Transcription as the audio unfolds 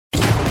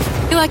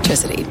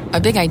Electricity, a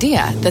big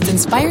idea that's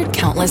inspired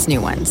countless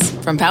new ones.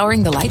 From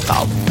powering the light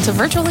bulb to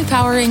virtually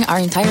powering our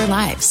entire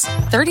lives.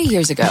 30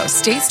 years ago,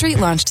 State Street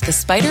launched the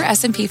Spider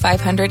S&P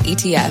 500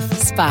 ETF,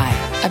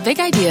 SPY. A big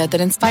idea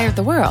that inspired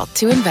the world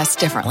to invest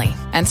differently.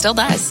 And still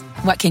does.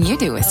 What can you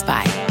do with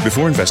SPY?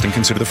 Before investing,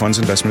 consider the fund's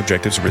investment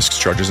objectives, risks,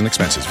 charges, and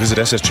expenses. Visit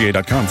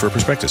ssga.com for a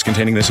prospectus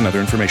containing this and other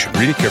information.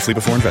 Read it carefully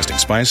before investing.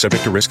 SPY is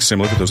subject to risks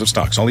similar to those of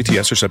stocks. All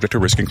ETFs are subject to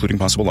risk, including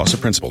possible loss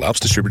of principal. Alps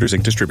Distributors,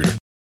 Inc. Distributor.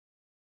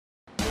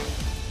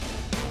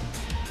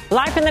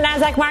 Live from the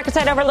NASDAQ market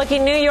site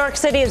overlooking New York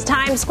City's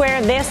Times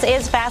Square, this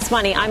is Fast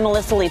Money. I'm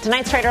Melissa Lee.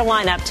 Tonight's trader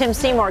lineup, Tim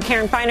Seymour,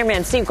 Karen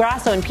Feinerman, Steve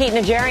Grasso, and Pete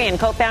Najarian,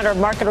 co-founder of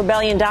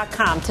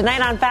MarketRebellion.com.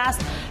 Tonight on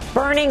Fast,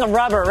 burning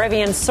rubber.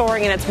 Rivian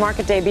soaring in its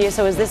market debut.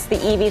 So is this the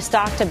EV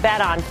stock to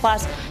bet on?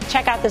 Plus,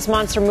 check out this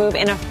monster move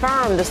in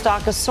Affirm. The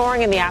stock is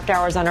soaring in the after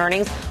hours on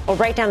earnings. We'll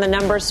break down the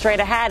numbers straight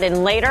ahead.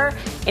 And later,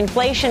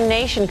 Inflation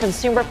Nation,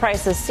 consumer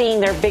prices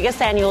seeing their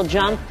biggest annual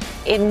jump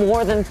in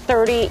more than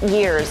 30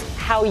 years.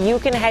 How you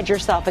can hedge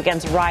yourself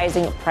against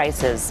rising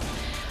prices.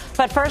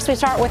 But first, we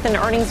start with an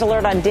earnings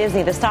alert on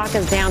Disney. The stock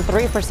is down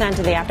 3%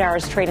 in the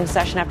after-hours trading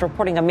session after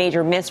reporting a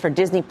major miss for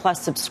Disney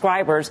Plus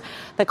subscribers.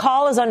 The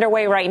call is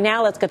underway right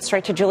now. Let's get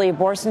straight to Julia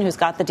Borson, who's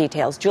got the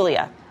details.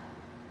 Julia.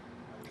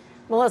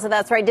 Melissa,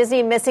 that's right.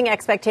 Disney missing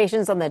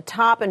expectations on the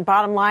top and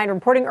bottom line,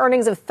 reporting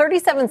earnings of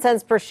 37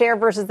 cents per share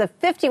versus the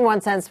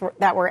 51 cents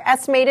that were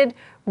estimated.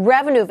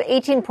 Revenue of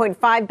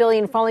 $18.5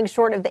 billion, falling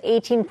short of the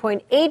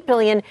 $18.8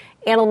 billion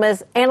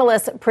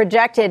analysts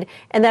projected.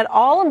 And that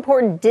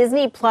all-important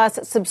Disney Plus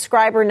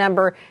subscriber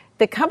number,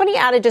 the company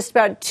added just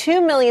about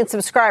 2 million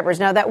subscribers.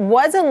 Now, that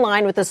was in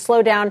line with the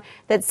slowdown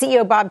that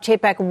CEO Bob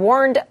Chapek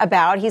warned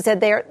about. He said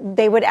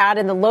they would add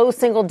in the low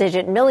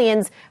single-digit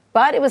millions,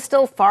 but it was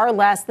still far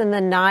less than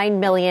the 9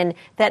 million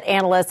that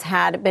analysts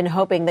had been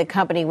hoping the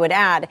company would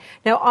add.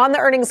 Now, on the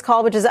earnings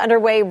call, which is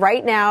underway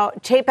right now,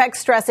 Chapek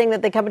stressing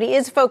that the company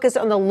is focused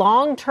on the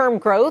long-term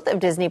growth of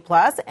Disney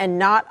Plus and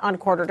not on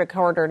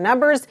quarter-to-quarter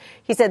numbers.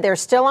 He said they're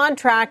still on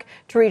track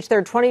to reach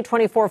their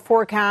 2024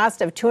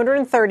 forecast of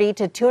 230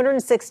 to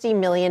 260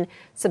 million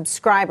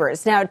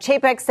subscribers. Now,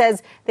 Chapek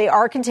says they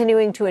are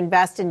continuing to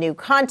invest in new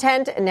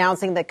content,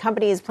 announcing the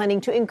company is planning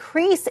to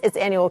increase its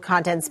annual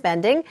content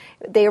spending.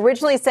 They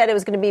originally said it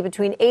was going to be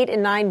between 8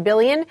 and 9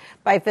 billion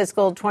by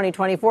fiscal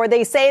 2024.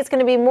 They say it's going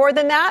to be more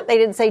than that. They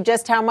didn't say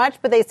just how much,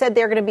 but they said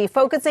they're going to be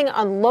focusing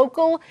on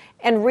local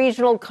and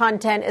regional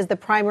content as the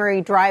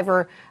primary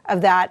driver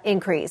of that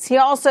increase. He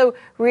also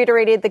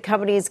reiterated the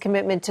company's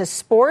commitment to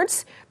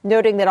sports,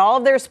 noting that all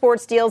of their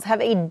sports deals have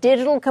a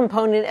digital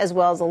component as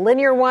well as a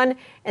linear one,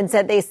 and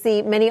said they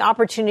see many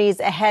opportunities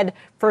ahead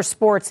for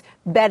sports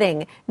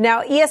betting.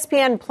 Now,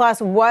 ESPN Plus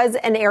was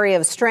an area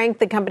of strength,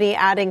 the company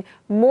adding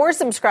more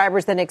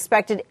subscribers than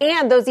expected,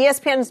 and those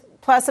ESPN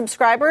Plus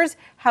subscribers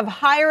have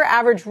higher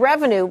average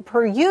revenue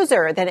per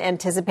user than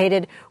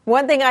anticipated.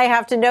 One thing I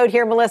have to note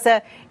here,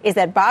 Melissa, is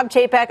that Bob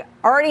Chapek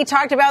already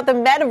talked about the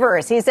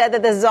metaverse. He said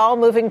that this is all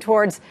moving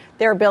towards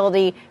their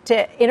ability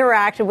to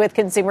interact with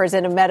consumers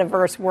in a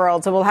metaverse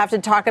world. So we'll have to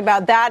talk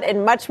about that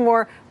and much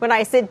more when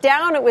I sit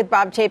down with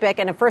Bob Chapek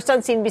in a First on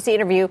CNBC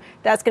interview.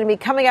 That's going to be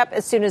coming up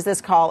as soon as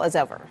this call is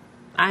over.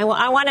 I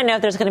want to know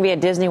if there's going to be a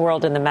Disney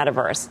World in the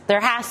metaverse. There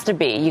has to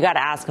be. You got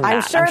to ask him that.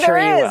 I'm sure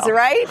there is,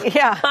 right?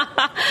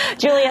 Yeah.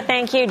 Julia,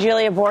 thank you.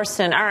 Julia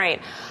Borson. All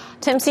right.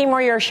 Tim Seymour,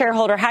 you're a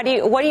shareholder.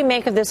 What do you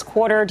make of this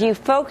quarter? Do you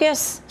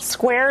focus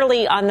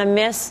squarely on the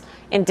miss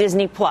in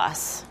Disney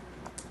Plus?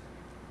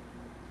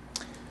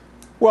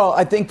 Well,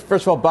 I think,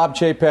 first of all, Bob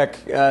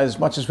Chapek, as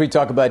much as we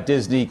talk about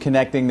Disney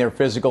connecting their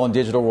physical and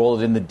digital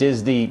world in the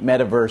Disney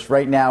metaverse,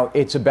 right now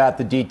it's about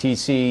the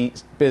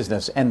DTC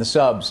business and the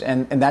subs.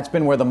 And that's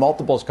been where the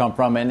multiples come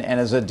from. And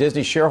as a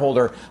Disney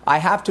shareholder, I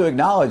have to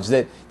acknowledge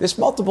that this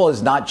multiple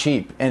is not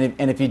cheap. And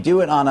if you do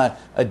it on a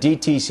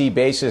DTC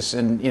basis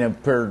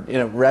and, per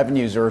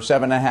revenues or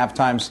 7.5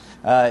 times,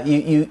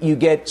 you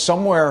get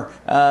somewhere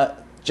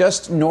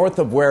just north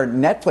of where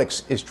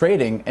Netflix is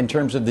trading in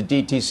terms of the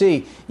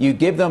DTC. You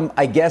give them,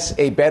 I guess,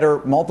 a better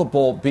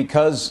multiple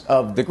because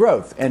of the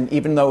growth. And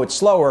even though it's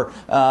slower,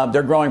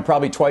 they're growing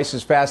probably twice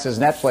as fast as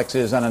Netflix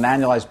is on an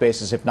annualized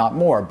basis, if not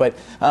more. But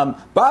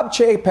Bob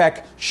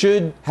Chapek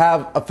should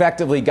have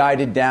effectively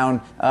guided down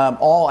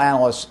all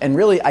analysts. And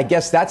really, I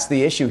guess that's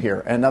the issue here.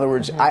 In other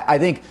words, I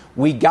think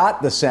we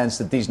got the sense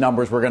that these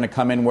numbers were going to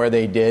come in where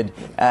they did.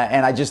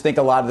 And I just think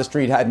a lot of the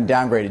street hadn't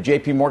downgraded.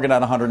 JP Morgan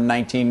at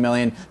 119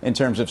 million in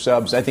terms of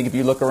subs. I think if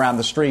you look around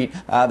the street,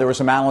 there were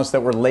some analysts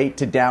that were late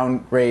to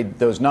downgrade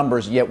those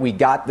numbers, yet we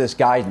got this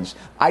guidance.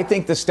 I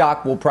think the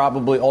stock will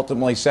probably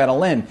ultimately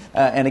settle in.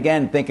 And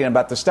again, thinking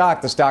about the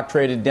stock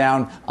traded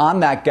down on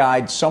that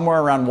guide somewhere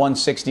around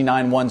 169,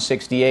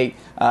 168.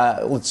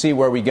 Let's see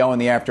where we go in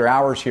the after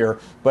hours here.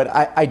 But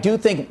I do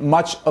think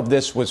much of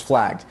this was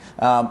flagged.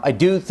 I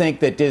do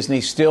think that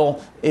Disney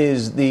still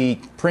is the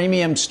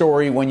premium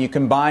story when you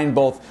combine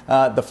both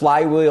the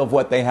flywheel of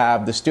what they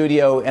have, the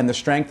studio, and the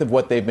strength of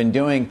what they've been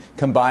doing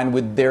combined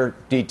with their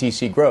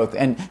DTC growth.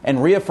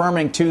 And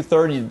reaffirming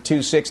 230 to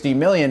 260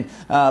 million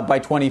by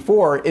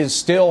 24 is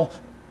still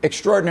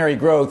extraordinary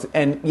growth.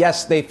 And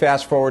yes, they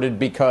fast forwarded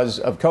because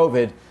of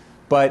COVID.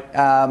 But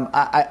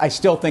I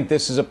still think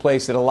this is a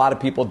place that a lot of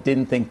people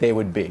didn't think they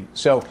would be.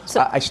 So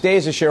I stay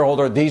as a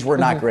shareholder. These were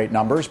not great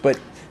numbers, but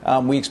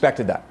we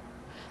expected that.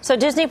 So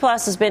Disney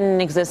Plus has been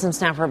in existence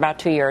now for about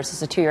 2 years.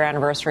 It's a 2-year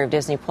anniversary of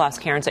Disney Plus,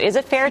 Karen. So is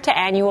it fair to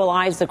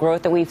annualize the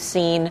growth that we've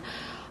seen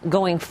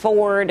going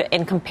forward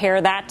and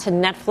compare that to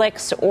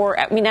Netflix? Or,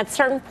 I mean, at a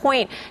certain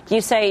point, do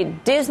you say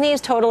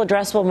Disney's total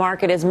addressable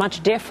market is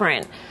much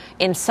different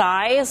in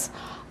size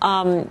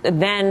than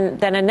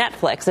a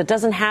Netflix? It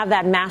doesn't have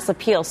that mass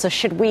appeal. So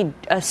should we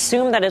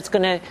assume that it's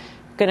going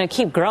to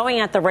keep growing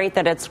at the rate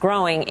that it's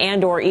growing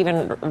and or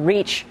even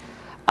reach,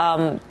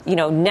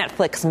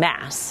 Netflix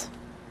mass?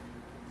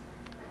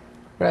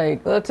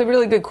 Right. Well, that's a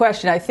really good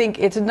question. I think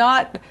it's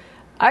not.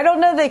 I don't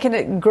know they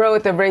can grow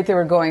at the rate they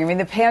were going. I mean,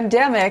 the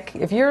pandemic,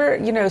 if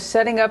you're,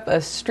 setting up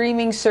a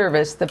streaming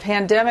service, the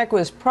pandemic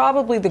was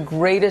probably the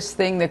greatest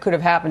thing that could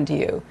have happened to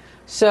you.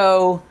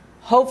 So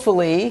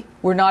hopefully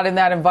we're not in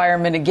that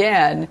environment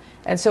again.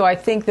 And so I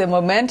think the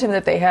momentum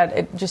that they had,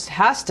 it just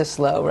has to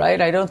slow,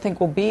 right? I don't think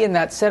we'll be in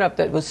that setup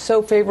that was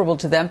so favorable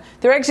to them.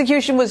 Their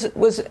execution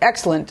was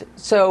excellent.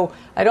 So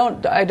I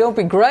don't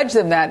begrudge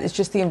them that. It's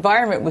just the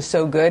environment was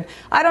so good.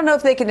 I don't know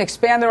if they can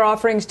expand their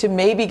offerings to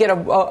maybe get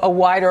a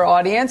wider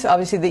audience.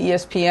 Obviously, the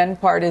ESPN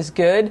part is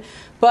good.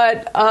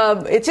 But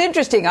it's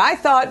interesting. I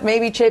thought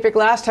maybe Chapek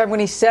last time when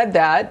he said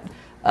that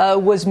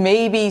was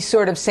maybe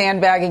sort of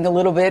sandbagging a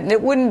little bit, and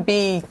it wouldn't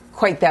be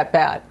quite that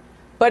bad.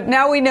 But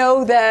now we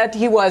know that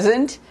he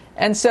wasn't,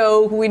 and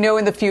so we know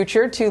in the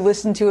future to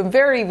listen to him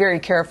very, very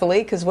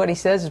carefully, because what he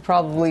says is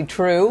probably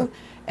true,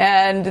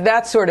 and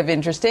that's sort of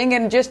interesting.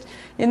 And just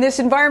in this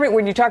environment,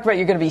 when you talk about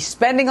you're going to be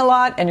spending a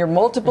lot and your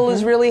multiple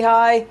is really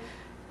high,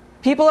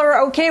 people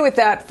are okay with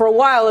that for a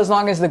while as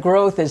long as the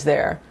growth is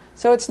there.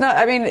 So it's not,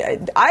 I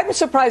mean, I'm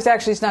surprised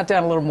actually it's not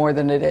down a little more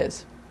than it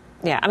is.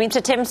 Yeah, I mean, to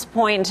Tim's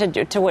point,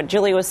 to what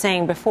Julie was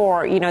saying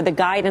before, the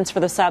guidance for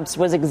the subs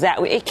was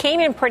it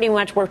came in pretty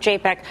much where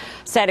Chapek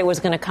said it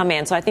was going to come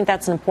in. So I think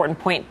that's an important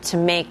point to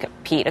make,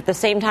 Pete. At the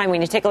same time,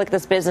 when you take a look at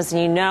this business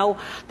and you know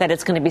that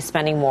it's going to be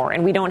spending more,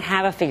 and we don't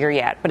have a figure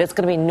yet, but it's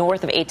going to be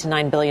north of $8 to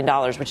 $9 billion,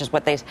 which is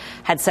what they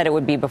had said it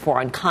would be before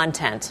on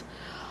content.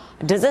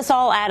 Does this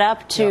all add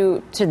up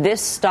to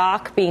this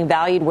stock being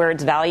valued where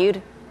it's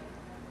valued?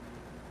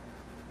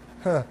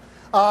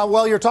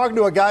 Well, you're talking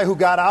to a guy who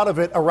got out of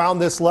it around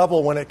this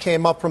level when it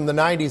came up from the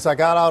 90s. I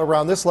got out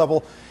around this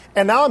level.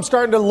 And now I'm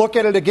starting to look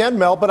at it again,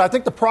 Mel. But I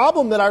think the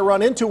problem that I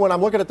run into when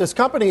I'm looking at this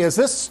company is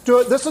this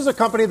is a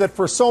company that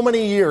for so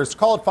many years,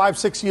 call it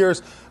 5-6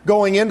 years,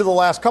 going into the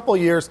last couple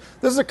of years,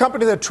 this is a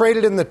company that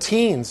traded in the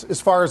teens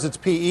as far as its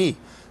PE.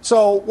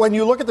 So when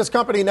you look at this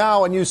company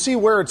now and you see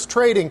where it's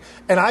trading,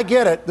 and I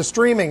get it, the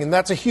streaming, and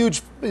that's a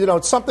huge,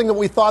 it's something that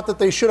we thought that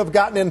they should have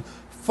gotten in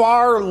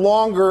far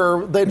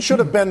longer. It should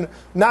have been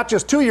not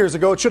just 2 years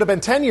ago, it should have been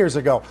 10 years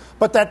ago.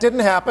 But that didn't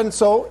happen,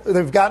 so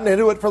they've gotten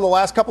into it for the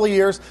last couple of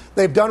years.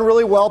 They've done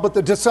really well, but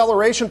the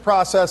deceleration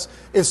process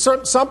is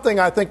something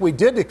I think we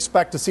did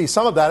expect to see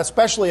some of that,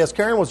 especially as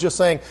Karen was just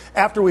saying,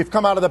 after we've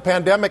come out of the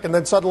pandemic and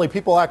then suddenly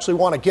people actually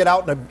want to get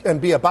out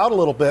and be about a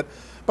little bit.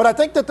 But I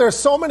think that there's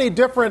so many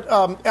different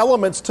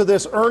elements to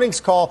this earnings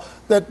call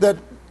that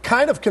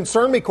kind of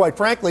concern me, quite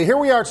frankly. Here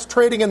we are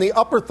trading in the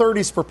upper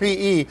 30s for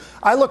PE.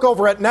 I look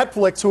over at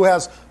Netflix, who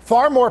has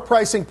far more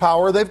pricing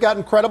power. They've got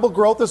incredible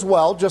growth as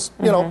well. Just,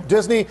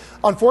 Disney,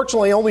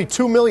 unfortunately, only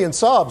 2 million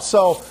subs.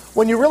 So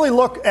when you really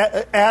look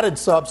at added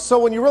subs, so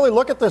when you really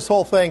look at this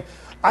whole thing,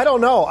 I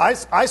don't know.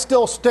 I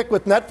still stick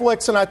with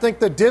Netflix, and I think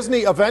that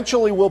Disney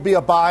eventually will be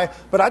a buy,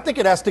 but I think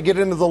it has to get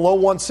into the low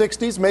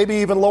 160s, maybe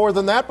even lower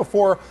than that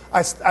before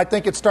I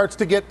think it starts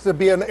to get to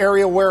be an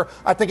area where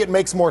I think it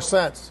makes more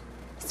sense.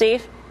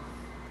 Steve?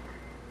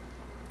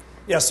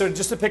 Yeah, so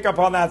just to pick up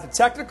on that, the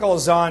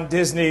technicals on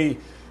Disney,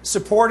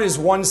 support is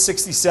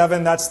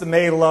 167. That's the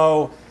May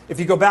low. If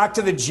you go back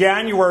to the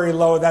January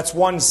low, that's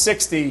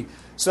 160.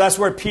 So that's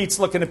where Pete's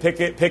looking to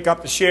pick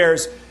up the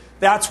shares.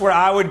 That's where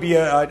I would be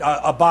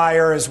a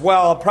buyer as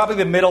well. Probably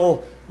the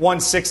middle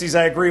 160s.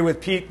 I agree with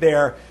Pete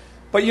there.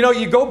 But,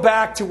 you go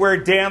back to where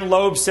Dan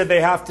Loeb said they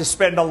have to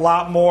spend a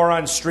lot more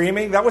on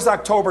streaming. That was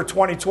October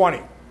 2020.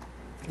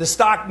 The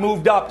stock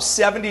moved up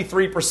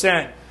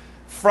 73%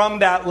 from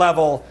that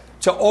level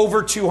to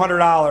over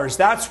 $200.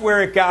 That's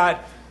where it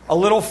got a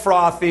little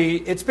frothy.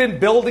 It's been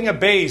building a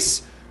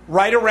base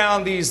right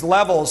around these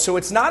levels. So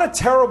it's not a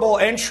terrible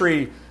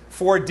entry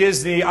for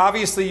Disney.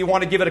 Obviously, you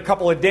want to give it a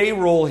couple of day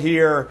rule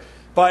here,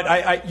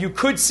 but you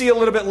could see a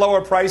little bit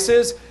lower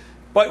prices.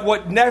 But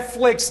what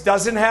Netflix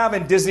doesn't have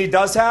and Disney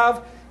does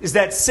have is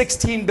that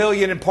 $16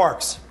 billion in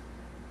parks.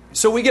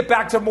 So we get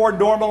back to a more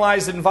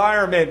normalized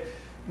environment.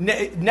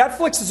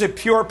 Netflix is a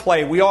pure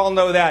play. We all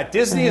know that.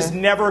 Disney is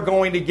never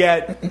going to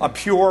get a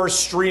pure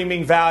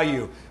streaming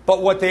value.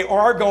 But what they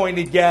are going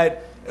to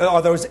get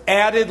are those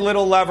added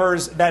little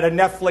levers that a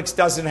Netflix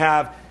doesn't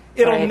have.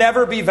 It'll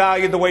never be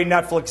valued the way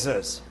Netflix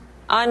is.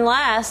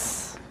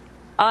 Unless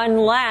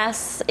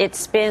unless it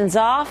spins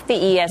off the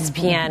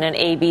ESPN and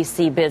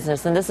ABC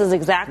business. And this is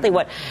exactly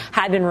what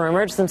had been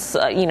rumored since,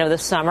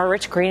 this summer.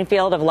 Rich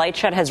Greenfield of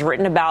Lightshot has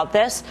written about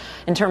this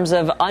in terms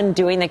of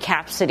undoing the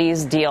Cap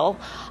Cities deal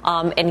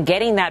and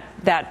getting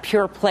that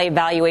pure play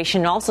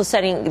valuation, and also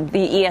setting the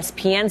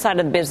ESPN side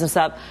of the business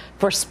up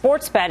for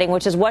sports betting,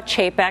 which is what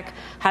Chapek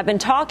have been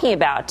talking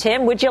about.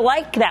 Tim, would you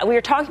like that? We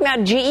were talking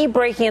about GE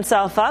breaking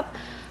itself up.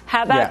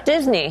 How about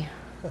Disney?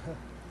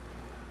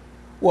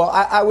 Well,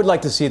 I would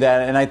like to see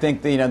that, and I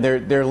think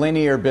their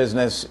linear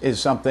business is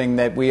something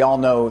that we all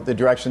know the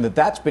direction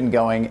that's been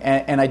going,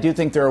 and I do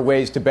think there are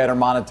ways to better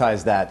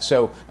monetize that.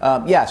 So,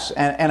 yes,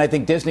 and I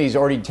think Disney's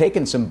already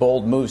taken some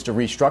bold moves to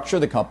restructure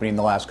the company in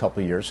the last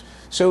couple of years.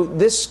 So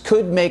this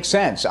could make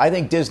sense. I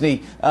think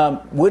Disney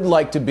would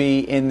like to be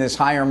in this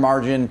higher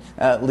margin,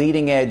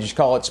 leading edge,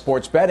 call it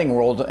sports betting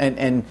world,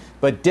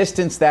 but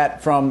distance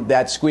that from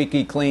that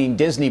squeaky clean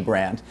Disney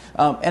brand.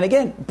 And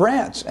again,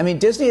 brands. I mean,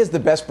 Disney has the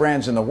best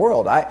brands in the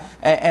world.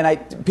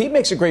 Pete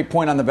makes a great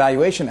point on the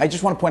valuation. I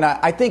just want to point out,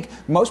 I think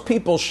most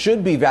people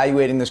should be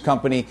valuing the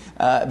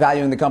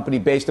company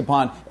based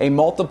upon a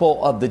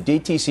multiple of the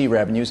DTC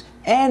revenues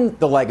and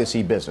the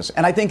legacy business.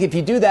 And I think if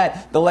you do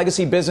that, the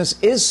legacy business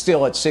is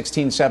still at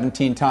 16,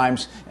 17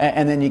 times,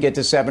 and then you get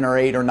to 7 or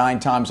 8 or 9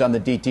 times on the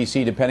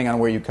DTC, depending on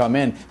where you come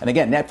in. And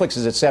again, Netflix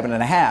is at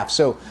 7.5.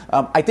 So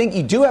I think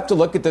you do have to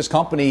look at this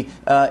company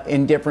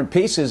in different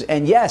pieces.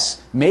 And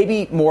yes,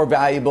 maybe more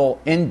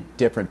valuable in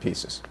different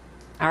pieces.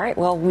 All right.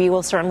 Well, we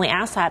will certainly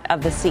ask that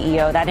of the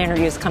CEO. That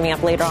interview is coming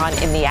up later on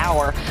in the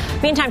hour.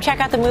 Meantime, check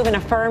out the move in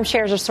Affirm.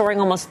 Shares are soaring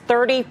almost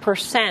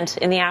 30%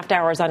 in the after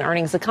hours on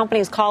earnings. The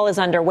company's call is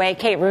underway.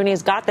 Kate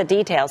Rooney's got the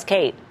details.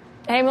 Kate.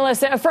 Hey,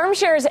 Melissa. Affirm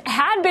shares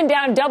had been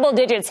down double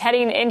digits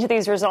heading into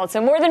these results,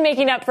 so more than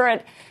making up for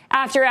it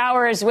after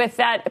hours with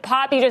that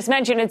pop you just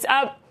mentioned. It's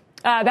up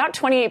about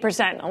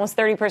 28%, almost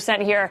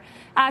 30% here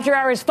after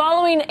hours,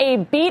 following a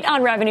beat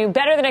on revenue,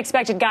 better than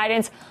expected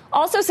guidance.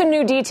 Also some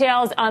new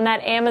details on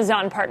that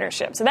Amazon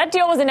partnership. So that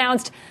deal was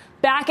announced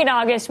back in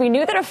August. We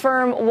knew that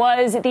Affirm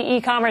was the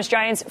e-commerce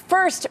giant's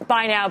first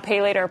buy now,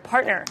 pay later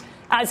partner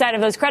outside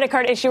of those credit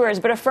card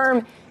issuers. But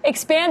Affirm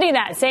expanding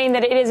that, saying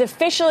that it is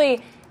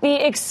officially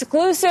the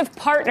exclusive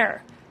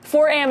partner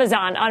for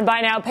Amazon on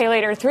buy now, pay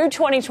later through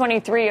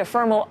 2023.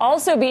 Affirm will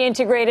also be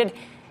integrated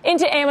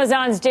into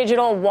Amazon's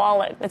digital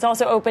wallet. It's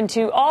also open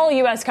to all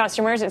U.S.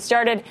 customers. It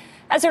started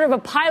as sort of a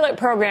pilot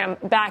program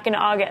back in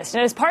August.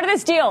 And as part of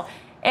this deal,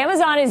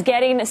 Amazon is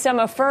getting some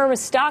Affirm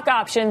stock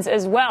options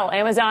as well.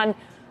 Amazon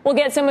will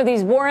get some of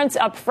these warrants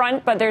up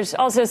front, but there's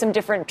also some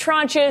different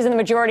tranches, and the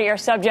majority are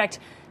subject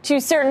to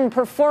certain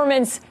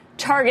performance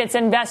targets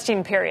and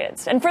vesting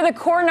periods. And for the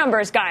core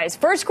numbers, guys,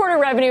 first quarter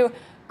revenue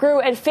grew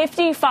at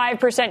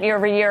 55% year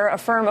over year.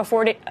 Affirm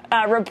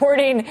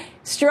reporting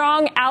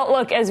strong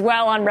outlook as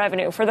well on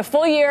revenue. For the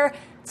full year,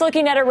 it's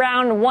looking at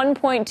around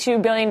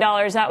 $1.2 billion.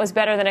 That was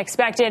better than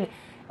expected.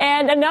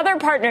 And another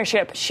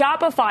partnership,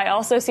 Shopify,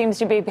 also seems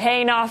to be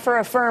paying off for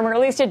Affirm, or at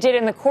least it did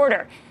in the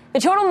quarter. The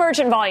total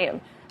merchant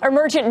volume, or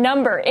merchant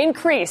number,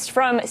 increased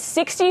from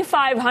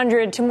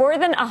 6,500 to more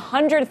than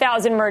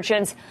 100,000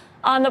 merchants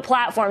on the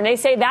platform. They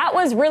say that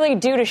was really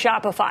due to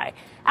Shopify.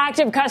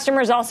 Active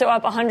customers also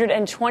up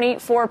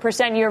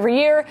 124% year over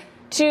year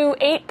to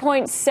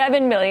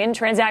 8.7 million.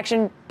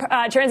 Transactions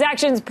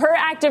per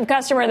active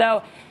customer,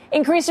 though,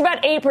 increased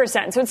about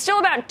 8%. So it's still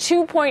about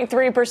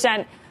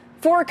 2.3%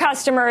 for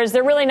customers.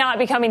 They're really not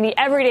becoming the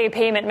everyday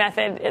payment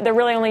method. They're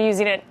really only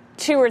using it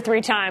 2 or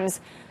 3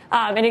 times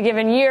in a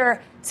given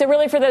year. So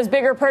really for those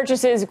bigger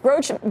purchases,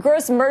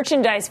 gross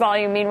merchandise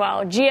volume,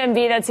 meanwhile,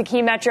 GMV, that's a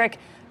key metric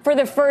for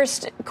the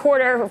first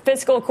quarter,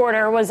 fiscal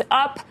quarter, was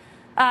up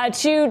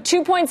to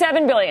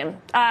 $2.7 billion,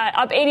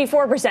 up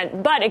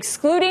 84%. But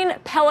excluding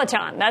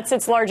Peloton, that's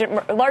its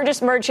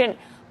largest merchant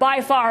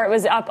by far, it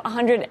was up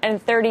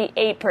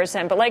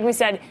 138%. But like we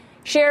said,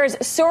 shares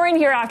soaring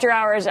here after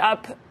hours,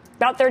 up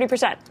about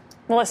 30%.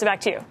 Melissa,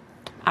 back to you.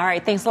 All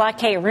right. Thanks a lot,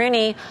 Kate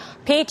Rooney.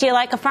 Pete, do you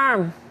like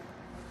Affirm?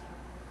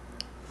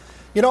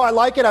 You know, I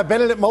like it. I've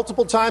been in it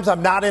multiple times.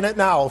 I'm not in it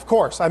now, of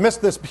course. I missed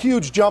this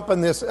huge jump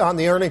on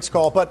the earnings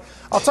call. But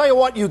I'll tell you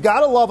what, you got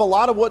to love a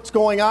lot of what's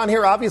going on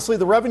here. Obviously,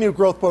 the revenue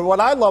growth. But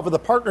what I love are the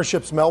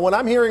partnerships, Mel. When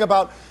I'm hearing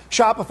about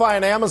Shopify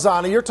and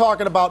Amazon, and you're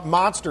talking about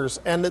monsters.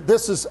 And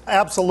this is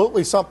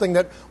absolutely something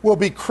that will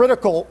be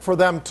critical for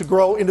them to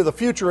grow into the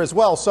future as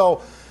well.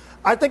 So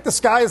I think the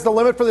sky is the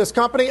limit for this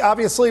company.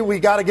 Obviously, we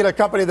got to get a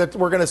company that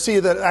we're going to see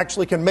that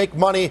actually can make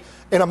money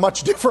in a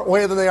much different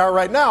way than they are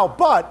right now.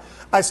 But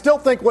I still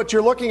think what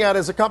you're looking at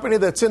is a company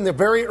that's in the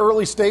very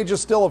early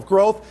stages still of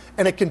growth,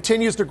 and it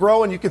continues to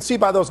grow. And you can see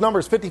by those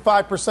numbers,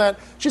 55%.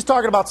 She's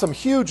talking about some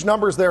huge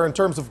numbers there in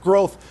terms of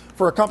growth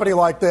for a company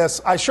like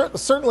this. I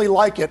certainly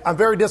like it. I'm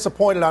very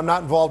disappointed I'm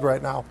not involved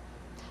right now.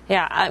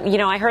 Yeah,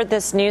 I heard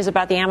this news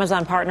about the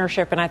Amazon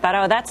partnership, and I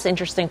thought, that's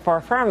interesting for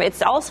Affirm.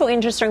 It's also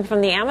interesting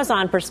from the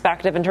Amazon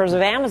perspective in terms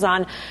of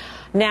Amazon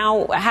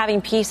now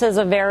having pieces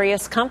of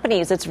various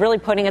companies. It's really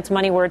putting its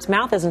money where its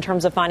mouth is in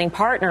terms of finding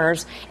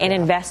partners and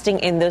investing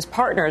in those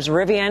partners.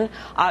 Rivian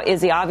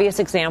is the obvious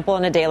example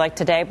in a day like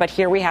today, but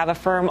here we have a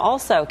firm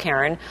also,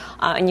 Karen,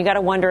 and you got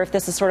to wonder if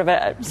this is sort of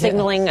a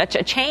signaling a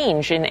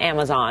change in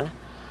Amazon.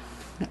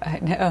 I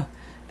know.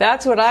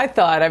 That's what I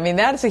thought. I mean,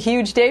 that's a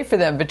huge day for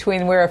them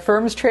between where a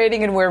firm's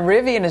trading and where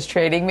Rivian is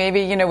trading.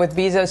 Maybe, with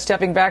Bezos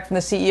stepping back from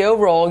the CEO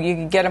role, you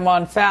can get him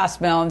on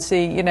fast, Mel, and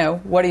see,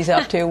 what he's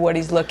up to, what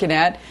he's looking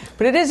at.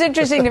 But it is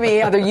interesting to me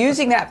how they're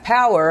using that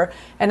power.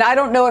 And I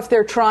don't know if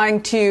they're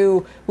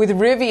with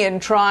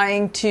Rivian,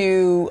 trying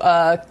to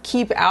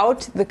keep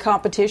out the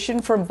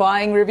competition from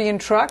buying Rivian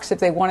trucks, if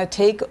they want to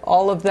take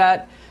all of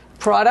that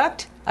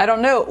product. I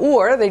don't know.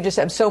 Or they just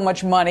have so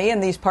much money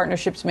and these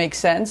partnerships make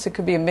sense. It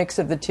could be a mix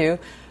of the two.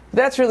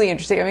 That's really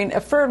interesting. I mean,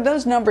 a firm,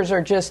 those numbers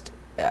are just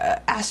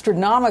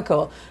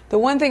astronomical. The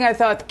one thing I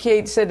thought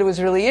Kate said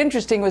was really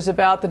interesting was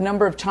about the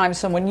number of times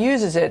someone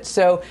uses it.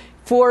 So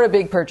for a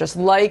big purchase,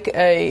 like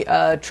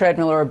a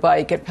treadmill or a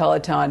bike at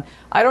Peloton,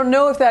 I don't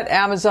know if that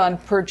Amazon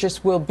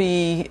purchase will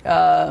be,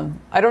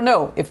 I don't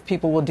know if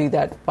people will do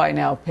that buy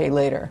now, pay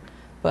later.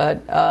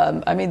 But,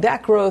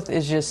 that growth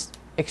is just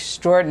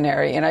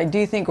extraordinary. And I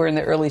do think we're in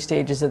the early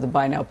stages of the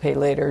buy now, pay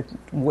later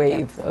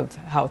wave of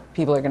how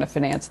people are going to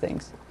finance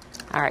things.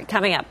 All right,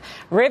 coming up,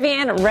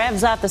 Rivian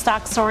revs up, the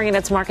stock soaring in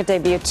its market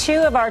debut. Two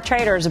of our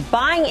traders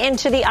buying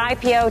into the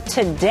IPO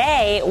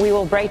today. We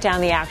will break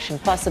down the action.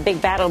 Plus, a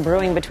big battle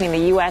brewing between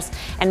the U.S.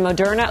 and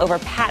Moderna over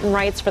patent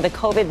rights for the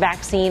COVID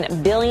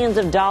vaccine. Billions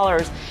of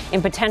dollars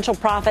in potential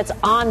profits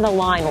on the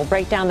line. We'll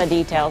break down the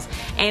details.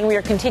 And we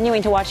are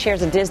continuing to watch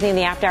shares of Disney in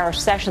the after-hour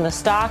session. The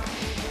stock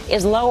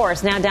is lower.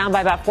 It's now down by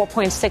about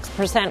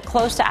 4.6%,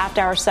 close to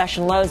after-hour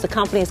session lows. The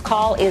company's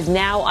call is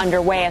now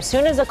underway. As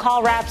soon as the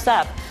call wraps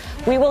up,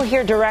 we will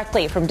hear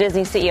directly from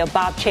Disney CEO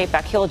Bob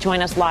Chapek. He'll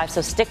join us live,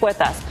 so stick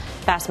with us.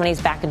 Fast Money's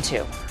back in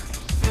 2.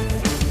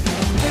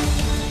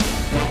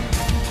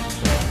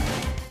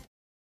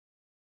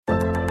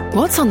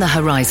 What's on the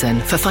horizon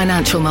for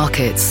financial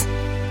markets?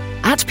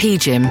 At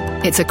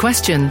PGIM, it's a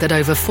question that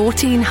over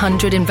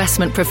 1,400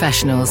 investment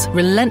professionals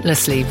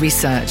relentlessly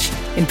research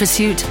in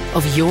pursuit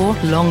of your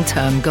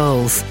long-term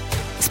goals.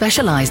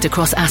 Specialized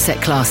across asset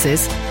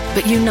classes,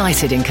 but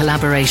united in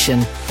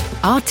collaboration,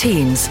 our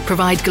teams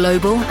provide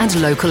global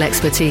and local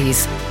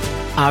expertise.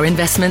 Our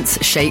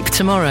investments shape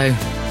tomorrow,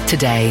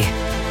 today.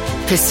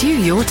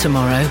 Pursue your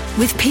tomorrow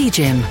with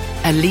PGIM,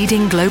 a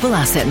leading global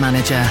asset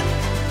manager.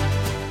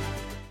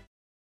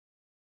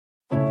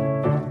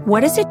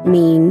 What does it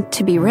mean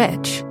to be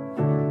rich?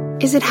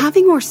 Is it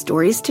having more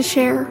stories to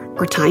share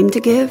or time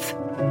to give?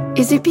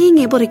 Is it being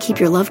able to keep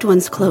your loved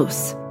ones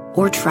close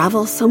or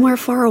travel somewhere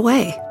far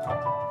away?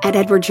 At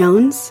Edward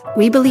Jones,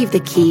 we believe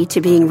the key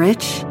to being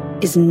rich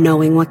is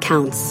knowing what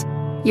counts.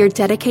 Your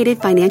dedicated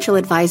financial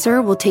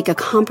advisor will take a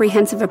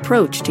comprehensive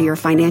approach to your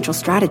financial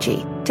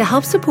strategy to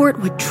help support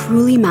what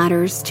truly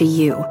matters to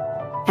you.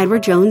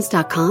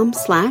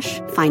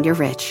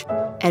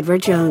 EdwardJones.com/findyourrich.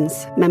 Edward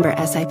Jones, member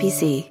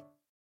SIPC.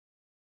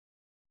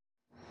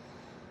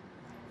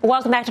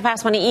 Welcome back to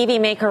Fast Money.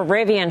 EV maker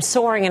Rivian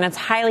soaring in its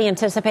highly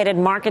anticipated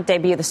market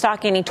debut. The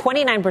stock gaining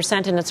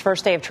 29% in its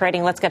first day of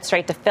trading. Let's get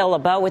straight to Phil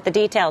LeBeau with the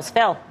details.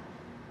 Phil.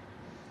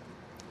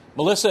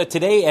 Melissa,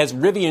 today as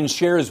Rivian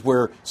shares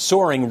were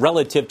soaring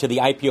relative to the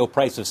IPO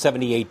price of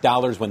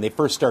 $78 when they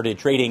first started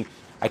trading,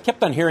 I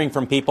kept on hearing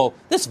from people,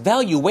 this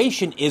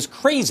valuation is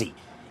crazy.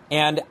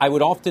 And I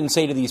would often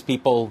say to these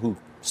people who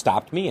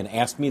stopped me and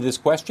asked me this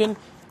question,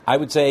 I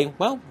would say,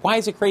 well, why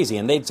is it crazy?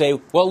 And they'd say,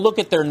 well, look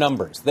at their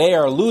numbers. They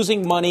are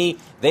losing money.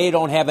 They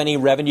don't have any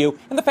revenue.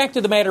 And the fact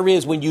of the matter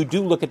is, when you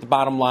do look at the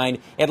bottom line,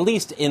 at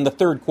least in the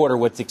third quarter,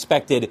 what's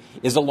expected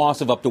is a loss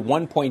of up to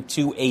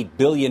 $1.28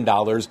 billion.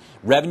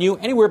 Revenue,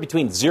 anywhere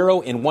between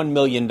 $0 and $1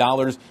 million.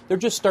 They're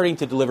just starting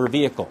to deliver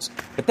vehicles.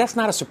 But that's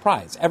not a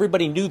surprise.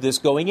 Everybody knew this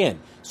going in.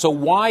 So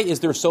why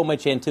is there so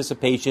much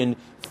anticipation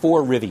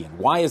for Rivian?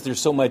 Why is there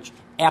so much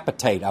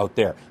appetite out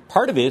there?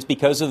 Part of it is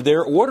because of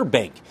their order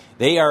bank.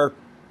 They are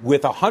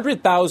with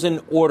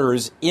 100,000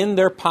 orders in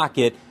their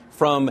pocket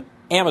from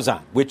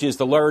Amazon, which is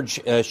the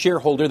large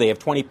shareholder. They have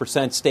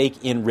 20% stake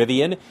in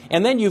Rivian.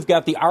 And then you've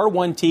got the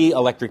R1T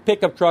electric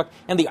pickup truck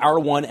and the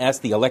R1S,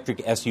 the electric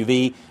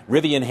SUV.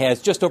 Rivian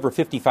has just over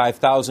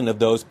 55,000 of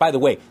those. By the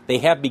way, they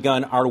have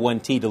begun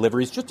R1T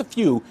deliveries, just a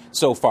few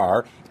so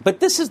far. But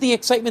this is the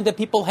excitement that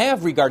people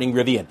have regarding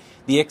Rivian,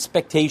 the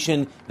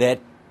expectation that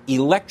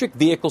electric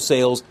vehicle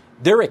sales,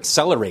 they're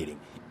accelerating.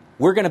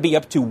 We're going to be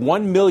up to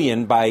 1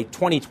 million by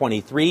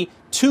 2023,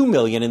 2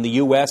 million in the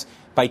U.S.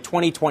 by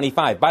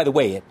 2025. By the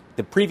way,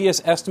 the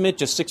previous estimate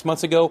just 6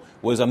 months ago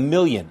was 1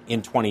 million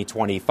in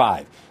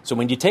 2025. So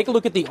when you take a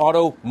look at the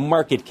auto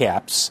market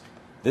caps,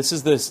 this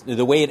is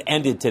the way it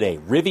ended today.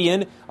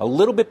 Rivian, a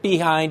little bit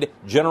behind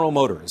General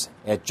Motors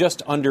at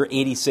just under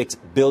 $86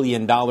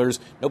 billion.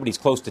 Nobody's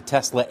close to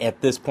Tesla at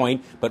this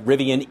point, but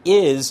Rivian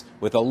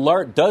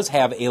does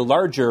have a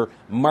larger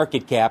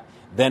market cap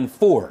than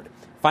Ford.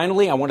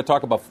 Finally, I want to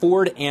talk about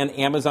Ford and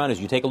Amazon.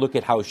 As you take a look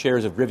at how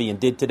shares of Rivian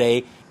did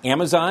today,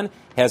 Amazon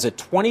has a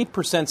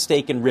 20%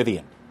 stake in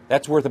Rivian.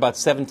 That's worth about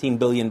 $17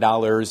 billion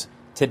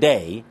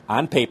today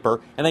on paper.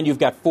 And then you've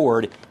got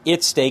Ford.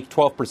 Its stake,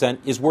 12%,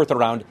 is worth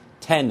around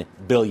 $10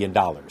 billion.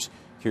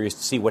 Curious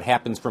to see what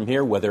happens from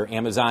here, whether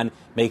Amazon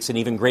makes an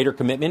even greater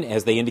commitment,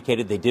 as they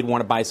indicated they did want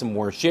to buy some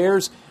more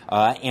shares,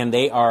 and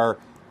they are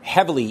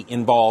heavily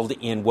involved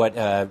in what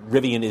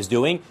Rivian is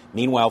doing.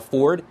 Meanwhile,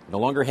 Ford no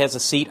longer has a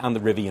seat on the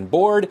Rivian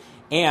board,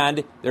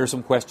 and there are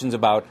some questions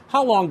about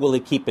how long will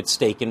it keep its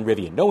stake in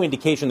Rivian. No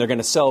indication they're going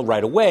to sell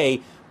right away,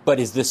 but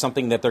is this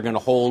something that they're going to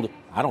hold,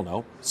 I don't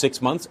know,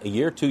 6 months, a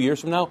year, 2 years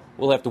from now?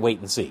 We'll have to wait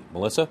and see.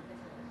 Melissa?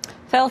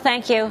 Phil,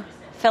 thank you.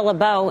 Phil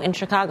LeBeau in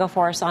Chicago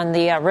for us on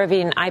the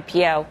Rivian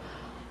IPO.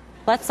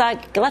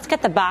 Let's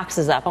get the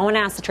boxes up. I want to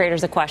ask the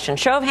traders a question.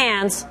 Show of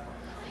hands.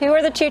 Who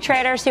are the two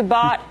traders who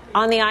bought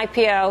on the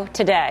IPO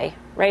today?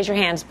 Raise your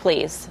hands,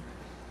 please.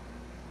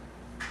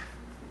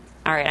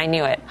 All right, I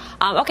knew it.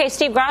 Okay,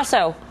 Steve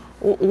Grasso,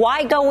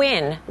 why go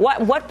in?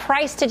 What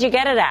price did you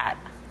get it at?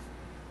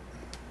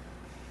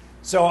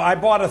 So I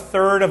bought a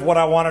third of what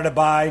I wanted to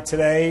buy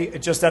today,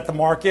 just at the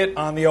market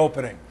on the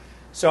opening.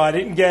 So I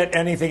didn't get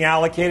anything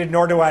allocated,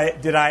 nor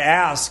did I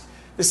ask.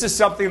 This is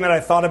something that I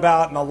thought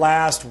about in the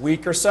last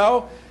week or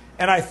so.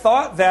 And I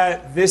thought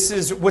that this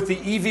is, with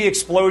the EV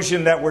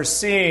explosion that we're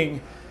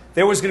seeing,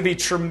 there was going to be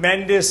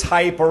tremendous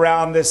hype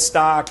around this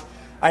stock.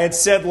 I had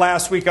said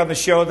last week on the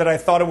show that I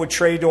thought it would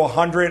trade to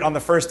 100 on the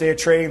first day of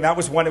trading. That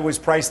was when it was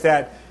priced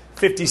at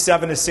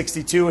 57 to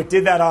 62. It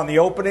did that on the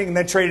opening and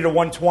then traded to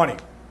 120.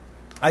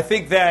 I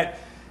think that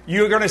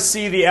you're going to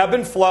see the ebb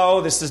and flow.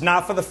 This is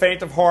not for the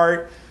faint of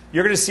heart.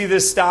 You're going to see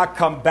this stock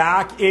come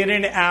back in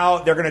and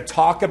out. They're going to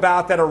talk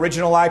about that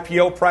original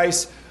IPO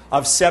price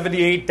of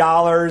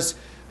 $78.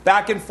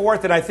 Back and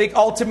forth, and I think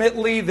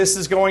ultimately this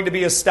is going to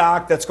be a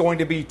stock that's going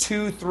to be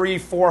 $200,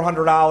 $300,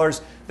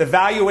 $400. The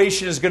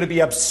valuation is going to be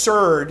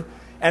absurd,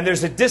 and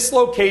there's a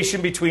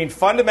dislocation between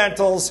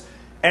fundamentals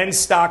and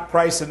stock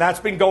price, and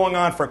that's been going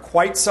on for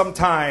quite some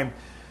time.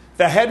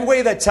 The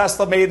headway that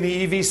Tesla made in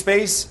the EV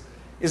space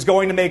is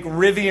going to make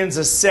Rivian's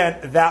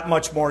ascent that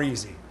much more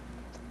easy.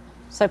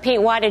 So, Pete,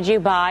 why did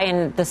you buy?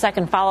 And the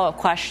second follow-up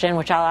question,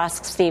 which I'll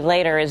ask Steve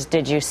later, is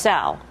did you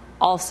sell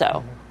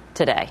also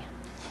today?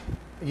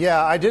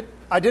 Yeah, I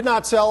did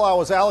not sell. I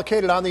was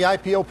allocated on the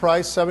IPO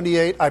price,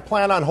 78. I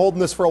plan on holding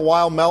this for a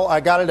while, Mel. I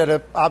got it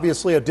at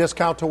obviously a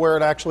discount to where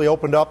it actually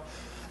opened up.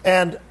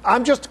 And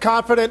I'm just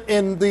confident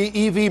in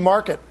the EV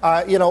market.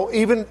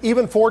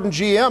 Even Ford and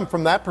GM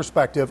from that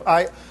perspective.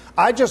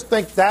 I just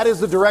think that is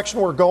the direction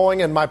we're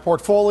going, and my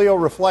portfolio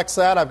reflects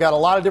that. I've got a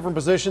lot of different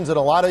positions in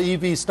a lot of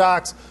EV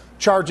stocks,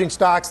 charging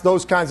stocks,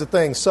 those kinds of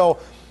things. So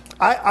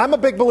I'm a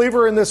big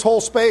believer in this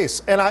whole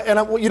space. And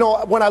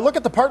when I look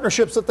at the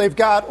partnerships that they've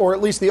got, or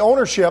at least the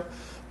ownership,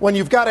 when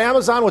you've got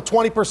Amazon with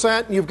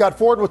 20% and you've got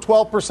Ford with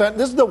 12%,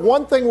 this is the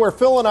one thing where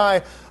Phil and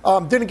I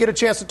didn't get a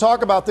chance to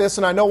talk about this,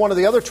 and I know one of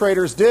the other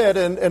traders did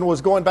and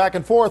was going back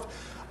and forth.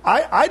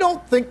 I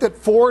don't think that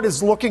Ford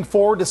is looking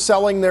forward to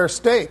selling their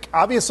stake.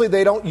 Obviously,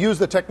 they don't use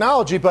the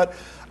technology, but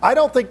I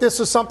don't think this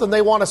is something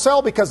they want to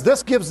sell because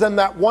this gives them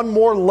that one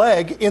more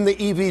leg in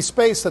the EV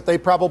space that they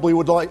probably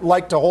would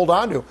like to hold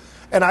on to.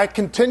 And I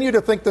continue to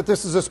think that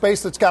this is a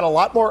space that's got a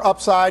lot more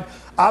upside.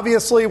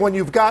 Obviously, when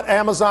you've got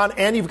Amazon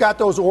and you've got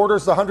those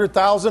orders, the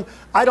 100,000,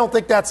 I don't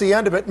think that's the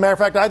end of it. Matter of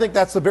fact, I think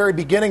that's the very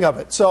beginning of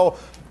it. So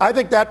I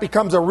think that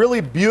becomes a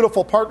really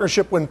beautiful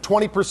partnership when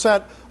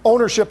 20%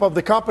 ownership of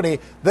the company.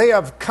 They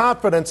have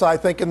confidence, I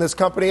think, in this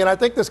company, and I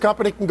think this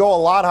company can go a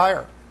lot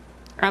higher.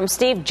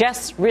 Steve,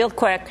 just real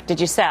quick,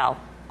 did you sell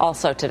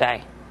also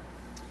today?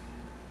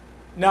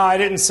 No, I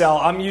didn't sell.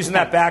 I'm using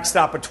that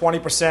backstop at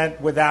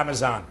 20% with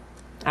Amazon.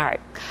 All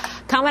right.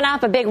 Coming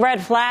up, a big red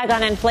flag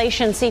on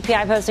inflation.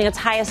 CPI posting its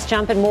highest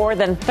jump in more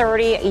than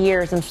 30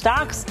 years. And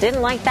stocks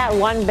didn't like that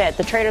one bit.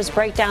 The traders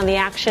break down the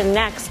action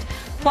next.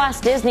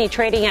 Plus, Disney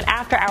trading at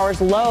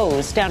after-hours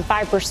lows, down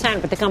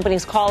 5% with the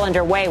company's call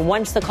underway.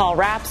 Once the call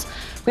wraps,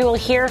 we will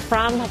hear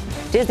from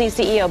Disney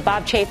CEO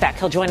Bob Chapek.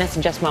 He'll join us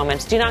in just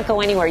moments. Do not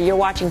go anywhere. You're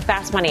watching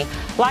Fast Money,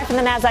 live from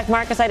the NASDAQ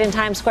market site in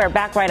Times Square.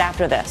 Back right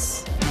after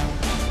this.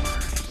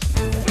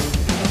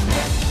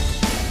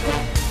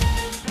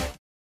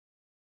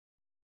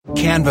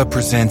 Canva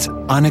presents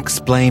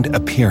Unexplained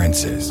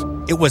Appearances.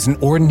 It was an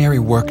ordinary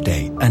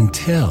workday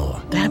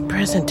until... that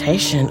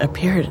presentation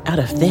appeared out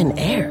of thin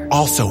air.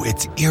 Also,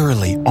 it's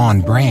eerily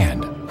on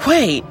brand.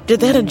 Wait, did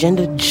that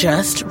agenda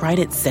just write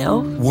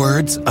itself?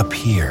 Words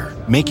appear,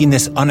 making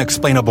this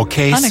unexplainable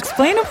case...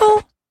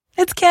 Unexplainable?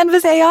 It's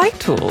Canva's AI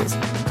tools.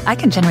 I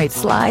can generate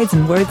slides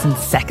and words in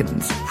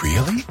seconds.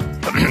 Really?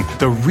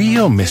 The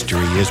real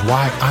mystery is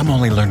why I'm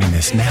only learning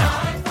this now.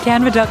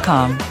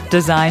 Canva.com.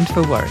 Designed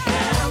for work.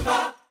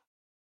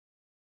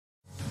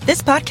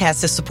 This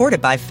podcast is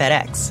supported by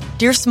FedEx.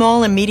 Dear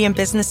small and medium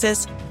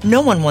businesses, no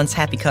one wants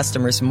happy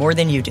customers more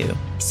than you do.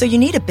 So you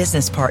need a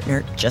business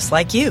partner just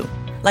like you.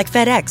 Like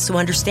FedEx, who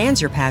understands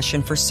your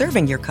passion for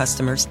serving your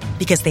customers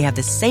because they have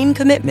the same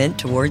commitment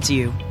towards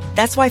you.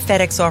 That's why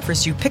FedEx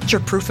offers you picture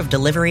proof of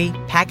delivery,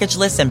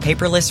 packageless and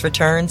paperless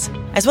returns,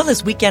 as well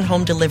as weekend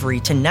home delivery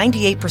to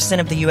 98%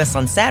 of the U.S.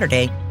 on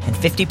Saturday and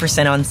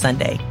 50% on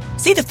Sunday.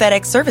 See the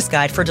FedEx service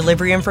guide for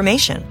delivery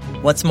information.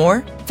 What's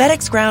more,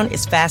 FedEx Ground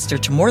is faster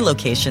to more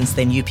locations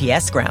than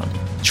UPS Ground.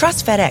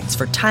 Trust FedEx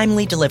for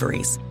timely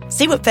deliveries.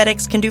 See what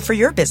FedEx can do for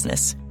your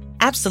business.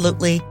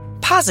 Absolutely,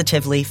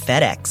 positively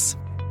FedEx.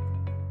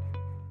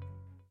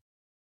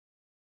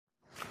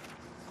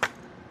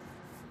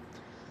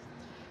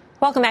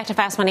 Welcome back to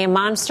Fast Money. A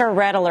monster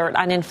red alert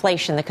on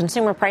inflation. The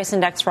consumer price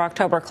index for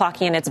October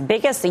clocking in its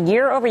biggest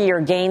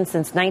year-over-year gain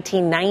since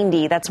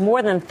 1990. That's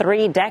more than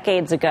 3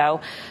 decades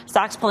ago.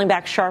 Stocks pulling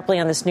back sharply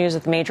on this news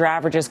with major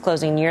averages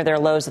closing near their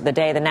lows of the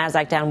day. The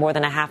Nasdaq down more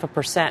than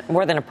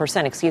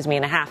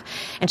 1%,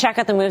 And check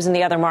out the moves in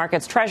the other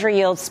markets. Treasury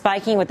yields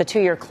spiking with the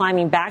 2-year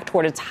climbing back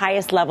toward its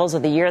highest levels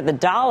of the year. The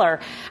dollar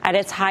at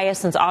its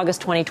highest since August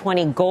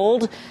 2020.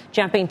 Gold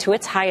jumping to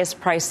its highest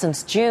price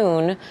since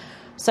June.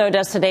 So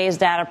does today's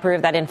data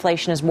prove that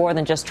inflation is more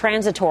than just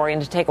transitory,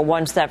 and to take it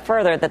one step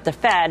further, that the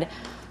Fed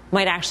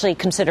might actually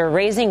consider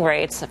raising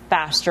rates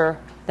faster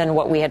than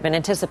what we had been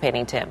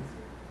anticipating, Tim?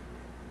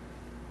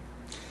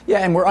 Yeah,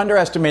 and we're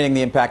underestimating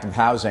the impact of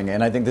housing,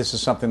 and I think this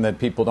is something that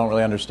people don't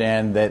really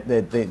understand, that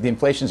the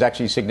inflation is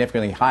actually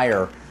significantly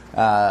higher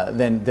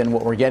than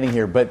what we're getting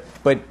here. But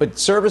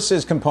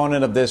services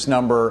component of this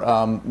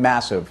number,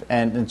 massive.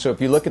 And so if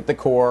you look at the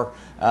core,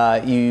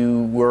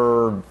 you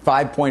were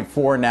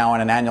 5.4 now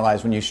on an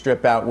annualized when you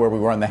strip out where we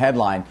were on the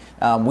headline.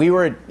 We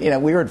were at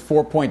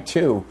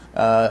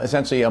 4.2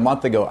 essentially a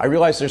month ago. I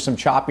realize there's some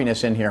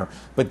choppiness in here,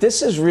 but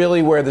this is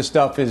really where the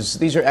stuff is.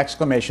 These are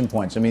exclamation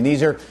points. I mean,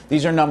 these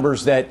are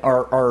numbers that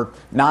are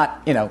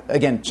not,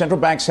 again, central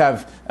banks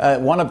have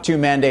one of two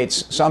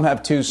mandates. Some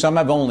have two, some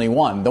have only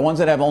one. The ones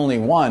that have only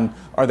one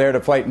are there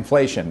to fight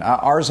inflation.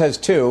 Ours has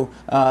two.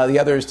 The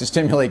other is to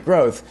stimulate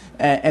growth.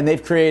 And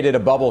they've created a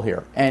bubble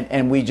here.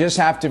 And we just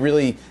have to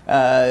really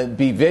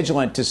be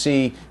vigilant to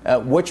see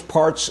which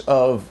parts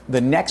of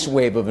the next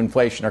wave of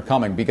inflation are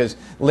coming, because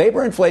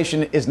labor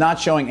inflation is not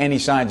showing any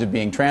signs of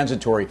being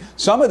transitory.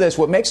 Some of this,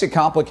 what makes it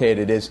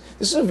complicated is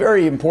this is a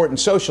very important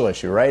social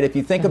issue, right? If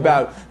you think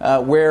about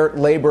where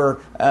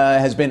labor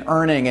has been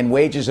earning and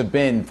wages have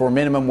been for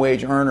minimum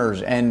wage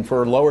earners and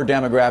for lower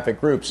demographic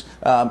groups,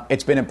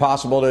 it's been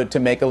impossible to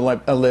make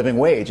a living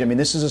wage. I mean,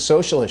 this is a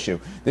social issue.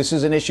 This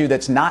is an issue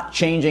that's not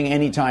changing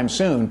anytime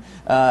soon.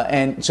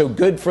 And so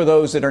good for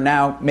those that are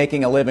now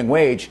making a living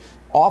wage,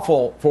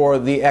 awful for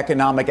the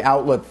economic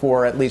outlook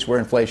for at least where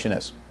inflation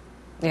is.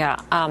 Yeah.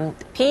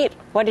 Pete,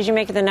 what did you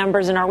make of the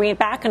numbers? And are we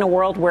back in a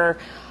world where,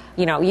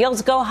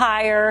 yields go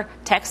higher,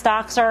 tech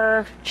stocks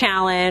are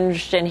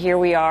challenged, and here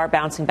we are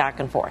bouncing back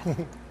and forth?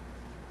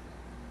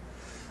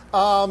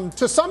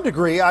 To some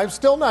degree, I'm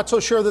still not so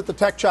sure that the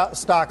tech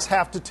stocks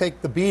have to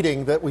take the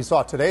beating that we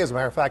saw today. As a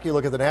matter of fact, you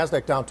look at the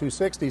Nasdaq down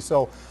 260.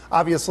 So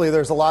obviously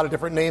there's a lot of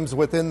different names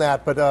within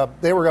that,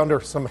 but they were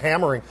under some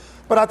hammering.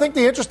 But I think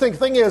the interesting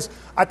thing is,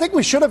 I think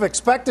we should have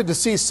expected to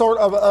see sort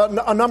of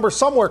a number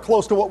somewhere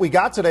close to what we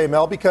got today,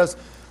 Mel, because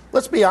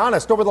let's be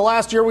honest, over the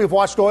last year, we've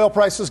watched oil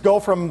prices go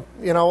from,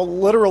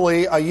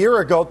 literally a year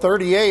ago,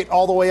 38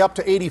 all the way up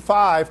to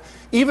 85.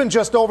 Even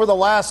just over the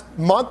last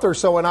month or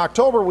so in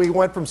October, we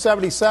went from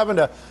 77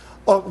 to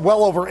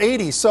well over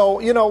 80.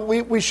 So,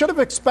 we should have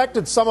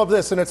expected some of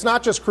this. And it's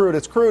not just crude,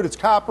 it's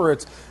copper,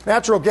 it's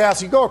natural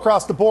gas. You go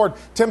across the board.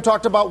 Tim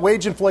talked about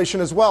wage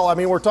inflation as well. I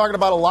mean, we're talking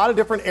about a lot of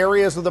different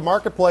areas of the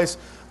marketplace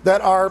that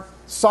are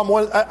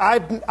somewhat.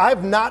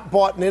 I've not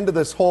bought into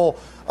this whole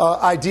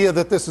idea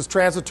that this is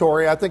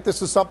transitory. I think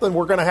this is something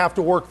we're going to have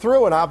to work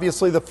through, and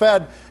obviously the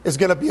Fed is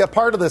going to be a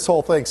part of this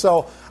whole thing.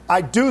 So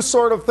I do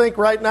sort of think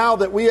right now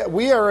that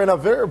we are in a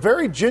very,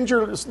 very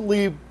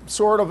gingerly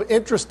sort of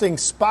interesting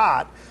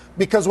spot,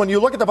 because when you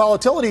look at the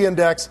volatility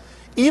index,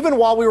 even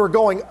while we were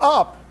going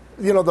up,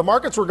 the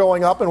markets were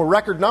going up and were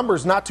record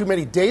numbers not too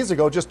many days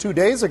ago, just 2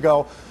 days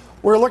ago.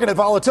 We're looking at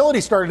volatility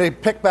starting to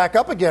pick back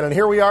up again. And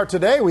here we are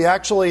today. We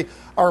actually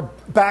are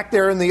back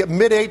there in the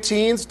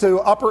mid-18s to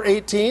upper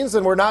 18s,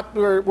 and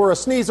we're a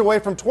sneeze away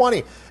from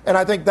 20. And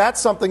I think that's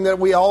something that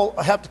we all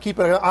have to keep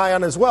an eye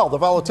on as well, the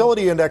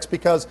volatility index,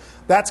 because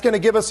that's going to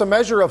give us a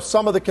measure of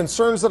some of the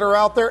concerns that are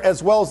out there,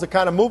 as well as the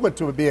kind of movement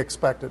to be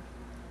expected.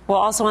 Well,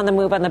 also on the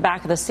move on the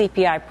back of the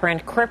CPI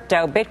print,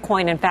 crypto,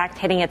 Bitcoin, in fact,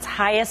 hitting its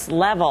highest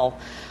level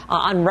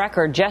on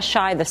record, just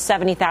shy of the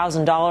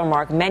 $70,000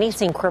 mark. Many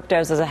seeing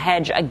cryptos as a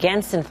hedge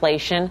against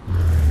inflation.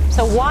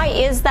 So why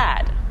is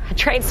that?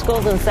 Trade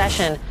school's in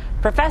session.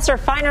 Professor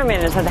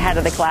Feinerman is at the head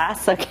of the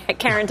class. So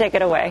Karen, take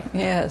it away.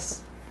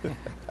 Yes.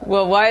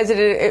 Well, why is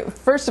it?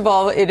 First of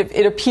all,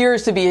 it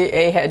appears to be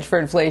a hedge for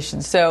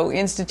inflation. So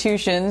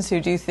institutions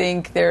who do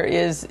think there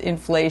is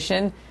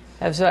inflation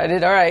have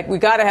decided, all right, we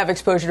got to have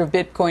exposure to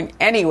Bitcoin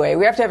anyway.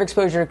 We have to have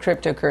exposure to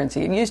cryptocurrency.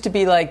 It used to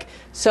be like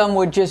some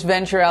would just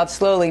venture out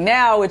slowly.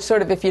 Now it's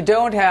sort of, if you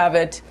don't have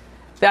it,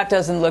 that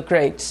doesn't look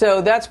great.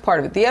 So that's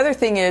part of it. The other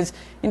thing is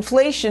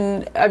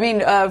inflation. I mean,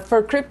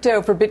 for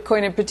crypto, for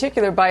Bitcoin in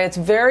particular, by its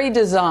very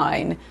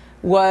design,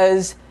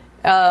 was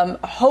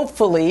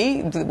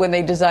hopefully, when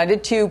they designed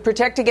it, to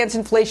protect against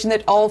inflation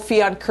that all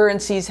fiat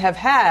currencies have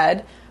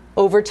had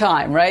over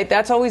time, right?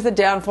 That's always the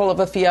downfall of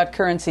a fiat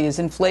currency is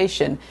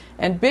inflation.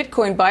 And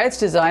Bitcoin, by its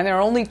design, there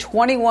are only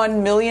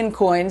 21 million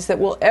coins that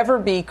will ever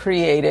be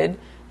created.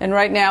 And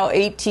right now,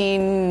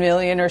 18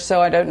 million or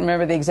so, I don't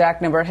remember the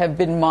exact number, have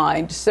been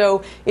mined.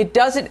 So it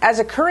doesn't, as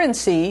a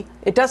currency,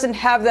 it doesn't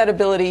have that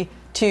ability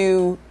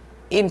to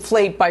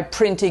inflate by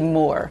printing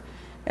more.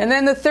 And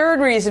then the third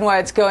reason why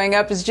it's going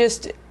up is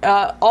just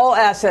all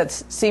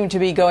assets seem to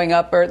be going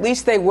up, or at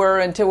least they were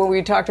until when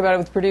we talked about it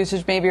with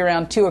producers maybe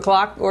around 2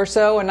 o'clock or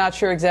so. I'm not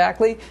sure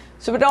exactly.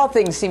 So, but all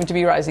things seem to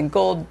be rising.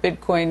 Gold,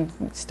 Bitcoin,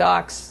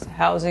 stocks,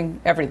 housing,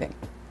 everything.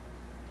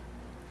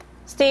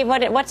 Steve,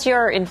 what's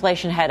your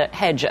inflation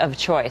hedge of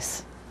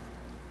choice?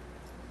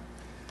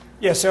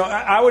 Yeah, so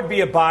I would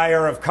be a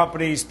buyer of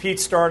companies. Pete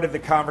started the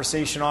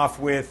conversation off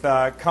with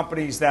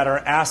companies that are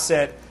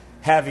asset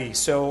heavy,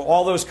 so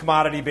all those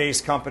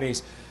commodity-based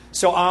companies.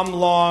 So I'm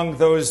long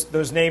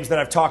those names that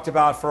I've talked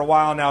about for a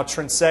while now,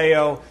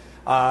 Trinseo,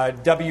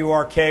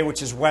 WRK,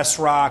 which is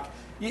WestRock.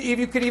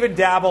 You could even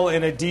dabble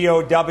in a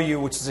DOW,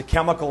 which is a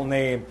chemical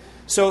name.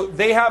 So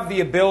they have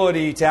the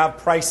ability to have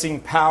pricing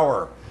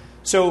power.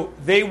 So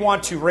they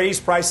want to raise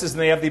prices,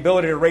 and they have the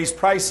ability to raise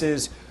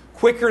prices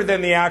quicker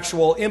than the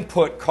actual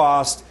input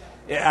cost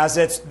as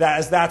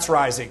that's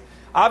rising.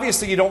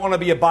 Obviously, you don't want to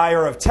be a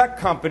buyer of tech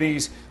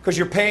companies because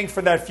you're paying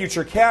for that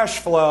future cash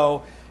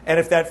flow. And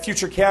if that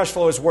future cash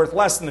flow is worth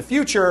less in the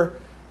future,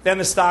 then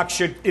the stock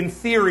should, in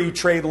theory,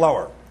 trade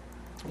lower.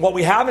 What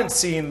we haven't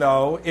seen,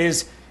 though,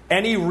 is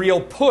any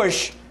real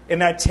push in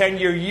that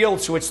 10-year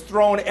yield. So it's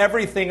thrown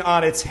everything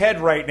on its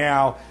head right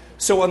now.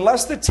 So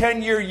unless the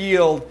 10-year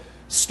yield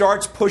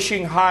starts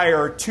pushing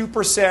higher,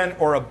 2%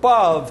 or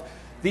above,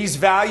 these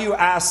value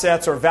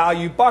assets or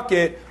value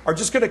bucket are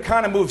just going to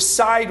kind of move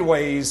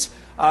sideways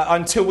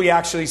until we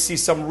actually see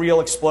some real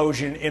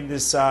explosion in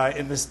this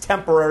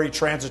temporary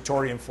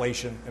transitory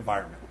inflation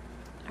environment.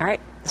 All right.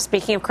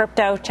 Speaking of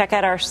crypto, check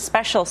out our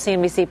special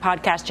CNBC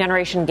podcast,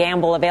 Generation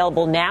Gamble,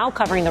 available now,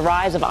 covering the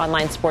rise of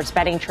online sports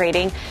betting,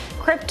 trading,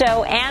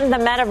 crypto, and the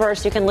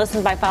metaverse. You can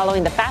listen by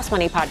following the Fast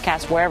Money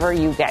podcast wherever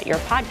you get your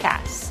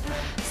podcasts.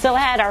 Still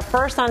ahead, our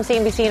first on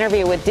CNBC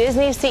interview with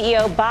Disney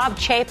CEO Bob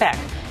Chapek.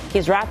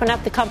 He's wrapping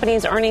up the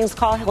company's earnings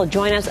call. He'll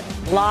join us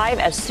live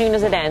as soon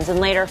as it ends. And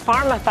later,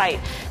 pharma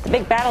fight, the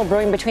big battle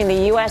brewing between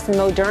the U.S. and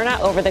Moderna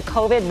over the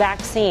COVID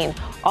vaccine.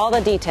 All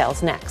the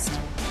details next.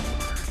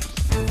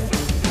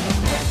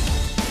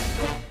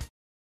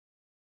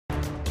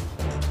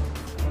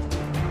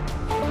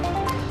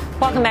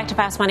 Welcome back to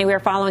Fast Money. We are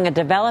following a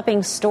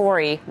developing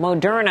story.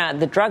 Moderna,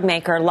 the drug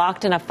maker,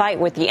 locked in a fight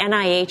with the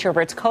NIH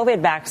over its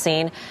COVID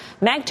vaccine.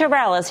 Meg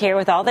Terrell is here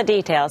with all the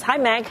details. Hi,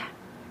 Meg.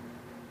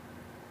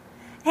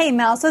 Hey,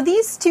 Mel. So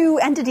these two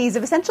entities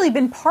have essentially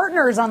been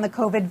partners on the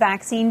COVID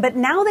vaccine, but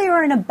now they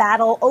are in a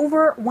battle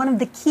over one of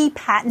the key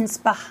patents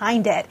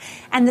behind it.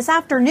 And this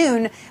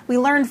afternoon, we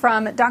learned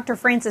from Dr.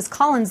 Francis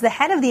Collins, the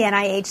head of the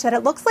NIH, that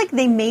it looks like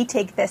they may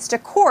take this to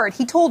court.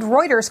 He told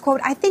Reuters,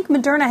 quote, "I think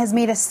Moderna has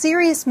made a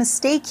serious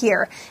mistake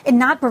here in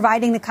not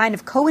providing the kind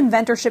of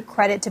co-inventorship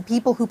credit to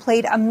people who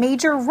played a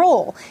major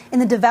role in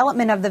the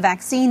development of the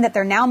vaccine that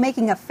they're now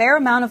making a fair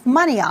amount of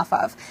money off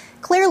of."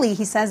 Clearly,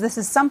 he says this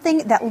is something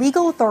that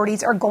legal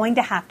authorities are going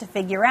to have to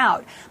figure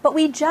out. But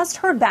we just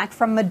heard back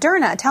from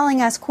Moderna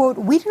telling us, quote,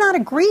 "We do not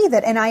agree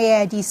that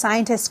NIAID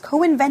scientists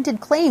co-invented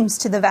claims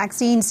to the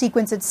vaccine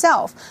sequence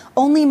itself.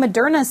 Only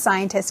Moderna's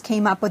scientists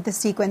came up with the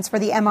sequence for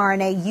the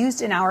mRNA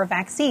used in our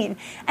vaccine."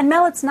 And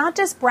Mel, it's not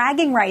just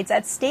bragging rights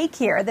at stake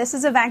here. This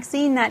is a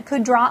vaccine that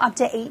could draw up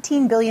to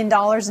 $18 billion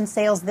in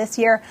sales this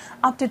year,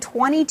 up to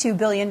 $22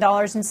 billion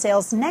in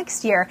sales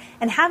next year.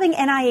 And having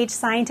NIH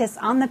scientists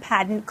on the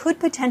patent could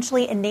potentially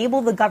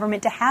enable the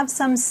government to have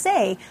some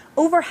say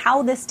over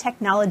how this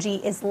technology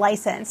is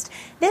licensed.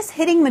 This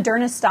hitting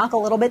Moderna's stock a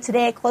little bit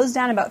today. It closed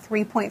down about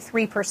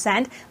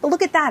 3.3%. But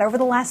look at that. Over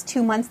the last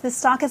 2 months, this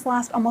stock has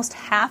lost almost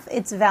half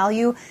its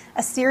value.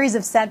 A series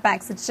of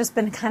setbacks. It's just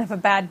been kind of a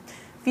bad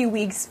few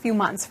weeks, few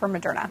months for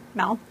Moderna.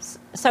 Mel?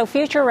 So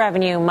future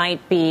revenue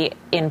might be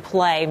in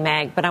play,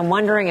 Meg, but I'm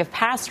wondering if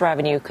past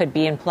revenue could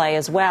be in play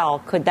as well.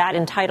 Could that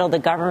entitle the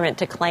government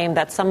to claim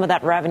that some of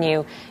that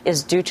revenue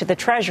is due to the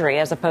Treasury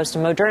as opposed to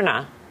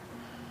Moderna?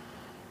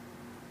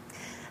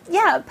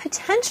 Yeah,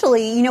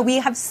 potentially. You know, we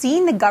have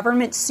seen the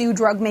government sue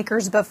drug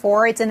makers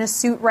before. It's in a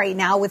suit right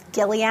now with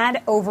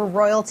Gilead over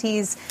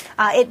royalties.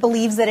 It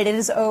believes that it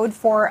is owed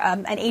for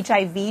an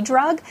HIV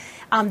drug.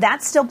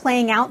 That's still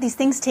playing out. These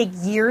things take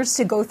years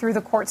to go through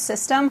the court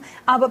system.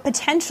 But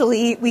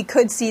potentially we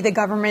could see the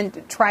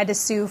government try to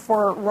sue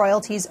for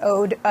royalties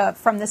owed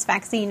from this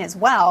vaccine as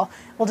well.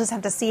 We'll just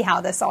have to see how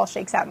this all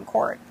shakes out in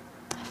court.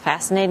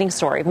 Fascinating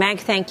story. Meg,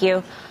 thank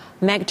you.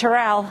 Meg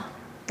Terrell,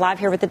 live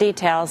here with the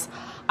details.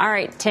 All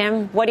right,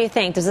 Tim, what do you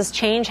think? Does this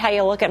change how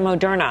you look at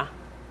Moderna?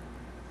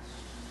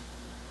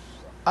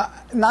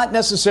 Not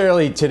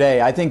necessarily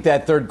today. I think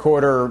that third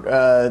quarter,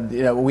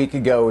 a week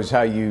ago is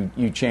how you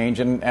change.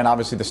 And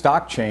obviously the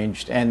stock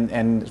changed. And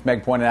as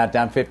Meg pointed out,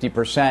 down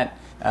 50%.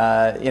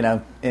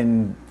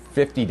 in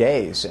 50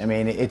 days. I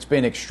mean, it's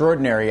been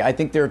extraordinary. I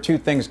think there are two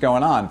things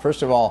going on.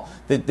 First of all,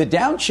 the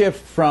downshift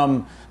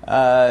from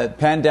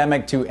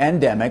pandemic to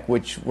endemic,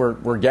 which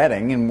we're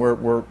getting, and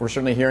we're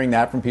certainly hearing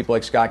that from people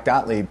like Scott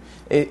Gottlieb,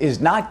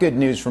 is not good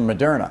news from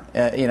Moderna.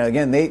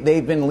 Again,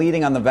 they've been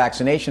leading on the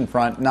vaccination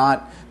front,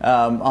 not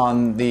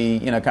on the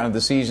kind of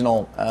the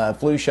seasonal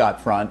flu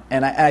shot front.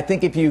 And I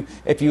think if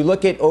you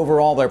look at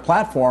overall their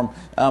platform,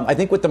 I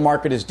think what the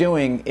market is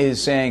doing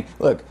is saying,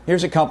 look,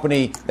 here's a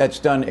company that's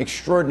done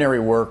extraordinary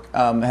work,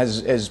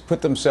 has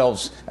put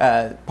themselves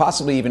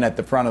possibly even at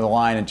the front of the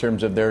line in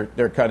terms of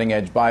their cutting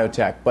edge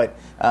biotech, but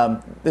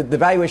the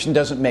valuation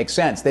doesn't make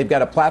sense. They've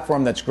got a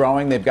platform that's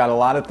growing. They've got a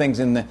lot of things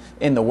in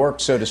the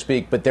works, so to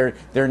speak, but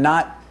they're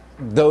not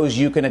those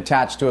you can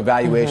attach to a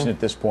valuation at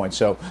this point.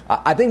 So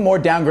I think more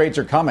downgrades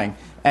are coming,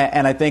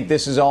 and I think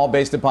this is all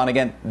based upon,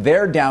 again,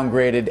 their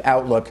downgraded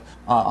outlook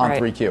on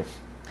 3Q.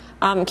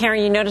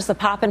 Karen, you noticed the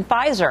pop in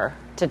Pfizer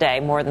today,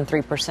 more than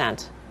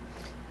 3%.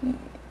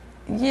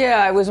 Yeah,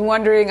 I was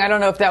wondering, I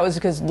don't know if that was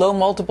because low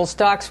multiple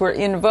stocks were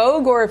in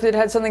vogue or if it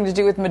had something to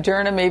do with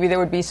Moderna. Maybe there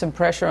would be some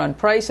pressure on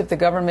price if the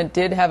government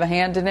did have a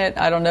hand in it.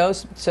 I don't know.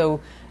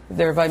 So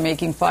thereby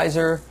making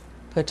Pfizer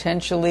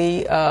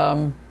potentially, I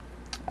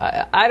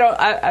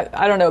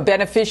don't know,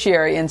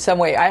 beneficiary in some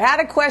way. I had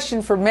a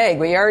question for Meg.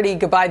 We already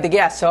goodbyed the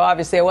guest, so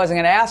obviously I wasn't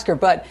going to ask her.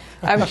 But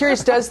I'm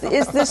curious,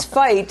 is this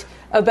fight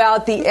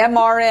about the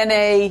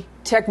mRNA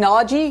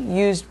technology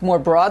used more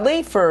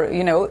broadly for,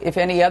 if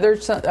any other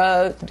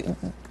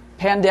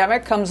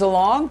pandemic comes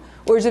along,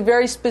 or is it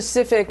very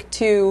specific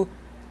to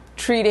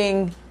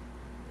treating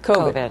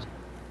COVID?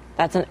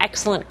 That's an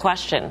excellent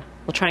question.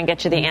 We'll try and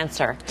get you the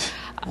answer.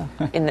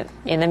 In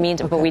the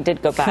meantime, but we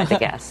did go by the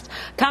guest.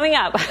 Coming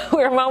up,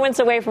 we're moments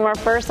away from our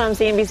first on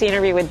CNBC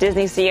interview with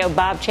Disney CEO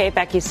Bob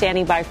Chapek. He's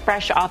standing by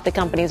fresh off the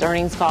company's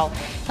earnings call.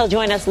 He'll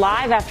join us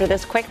live after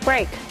this quick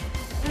break.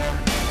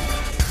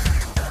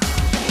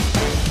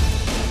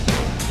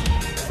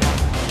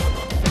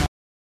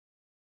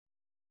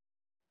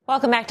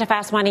 Welcome back to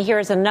Fast Money. Here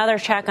is another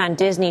check on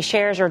Disney.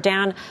 Shares are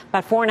down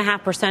about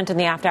 4.5% in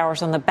the after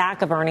hours on the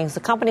back of earnings. The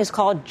company's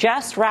call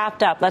just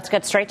wrapped up. Let's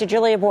get straight to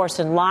Julia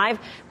Boorstin live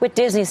with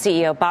Disney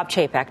CEO Bob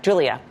Chapek.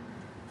 Julia.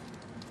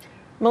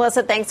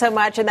 Melissa, thanks so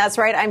much. And that's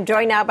right. I'm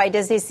joined now by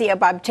Disney CEO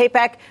Bob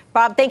Chapek.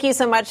 Bob, thank you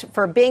so much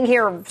for being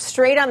here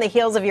straight on the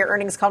heels of your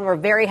earnings call. And we're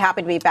very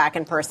happy to be back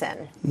in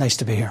person. Nice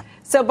to be here.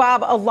 So,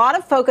 Bob, a lot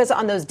of focus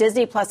on those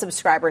Disney Plus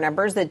subscriber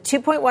numbers. The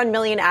 2.1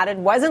 million added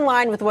was in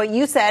line with what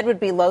you said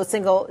would be low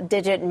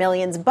single-digit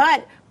millions,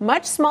 but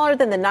much smaller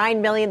than the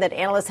 9 million that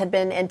analysts had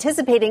been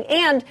anticipating.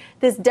 And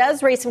this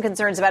does raise some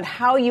concerns about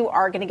how you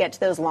are going to get to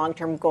those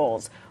long-term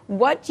goals.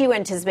 What do you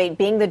anticipate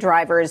being the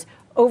drivers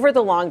over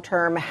the long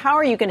term? How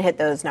are you going to hit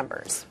those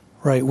numbers?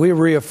 Right. We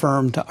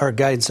reaffirmed our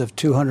guidance of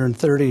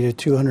 230 to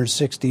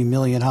 260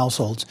 million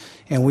households,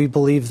 and we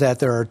believe that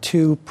there are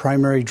two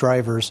primary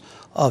drivers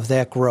of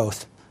that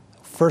growth.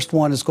 First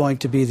one is going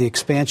to be the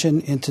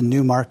expansion into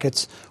new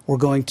markets. We're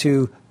going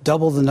to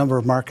double the number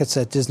of markets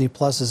that Disney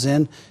Plus is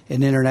in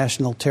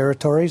international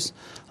territories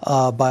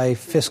by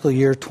fiscal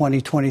year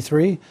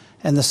 2023.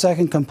 And the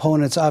second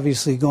component is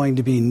obviously going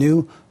to be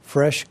new,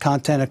 fresh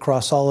content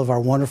across all of our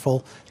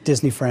wonderful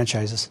Disney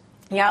franchises.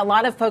 Yeah, a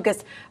lot of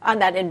focus on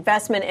that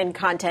investment in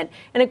content.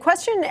 And a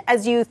question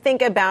as you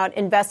think about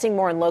investing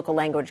more in local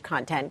language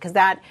content, because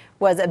that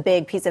was a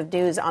big piece of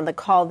news on the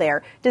call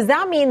there. Does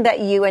that mean that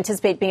you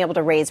anticipate being able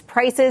to raise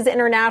prices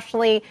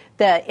internationally?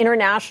 The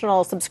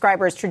international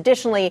subscribers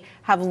traditionally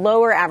have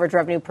lower average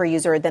revenue per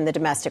user than the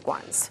domestic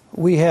ones.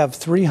 We have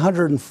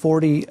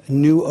 340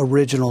 new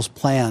originals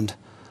planned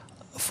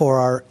for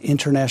our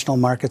international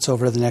markets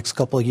over the next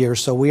couple of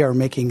years. So we are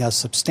making a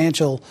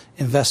substantial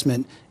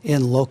investment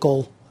in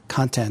local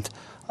content.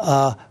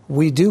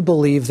 We do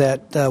believe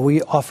that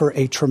we offer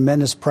a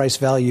tremendous price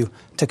value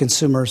to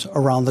consumers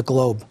around the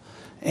globe.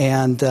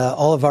 And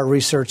all of our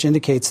research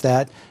indicates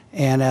that.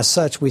 And as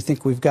such, we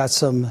think we've got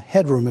some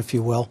headroom, if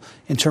you will,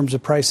 in terms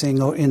of pricing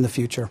in the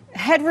future.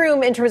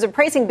 Headroom in terms of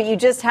pricing, but you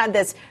just had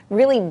this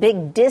really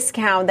big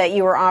discount that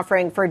you were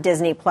offering for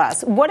Disney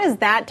Plus. What does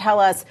that tell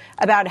us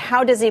about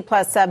how Disney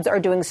Plus subs are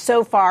doing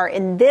so far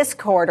in this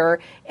quarter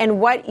and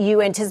what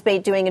you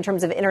anticipate doing in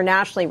terms of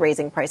internationally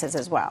raising prices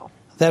as well?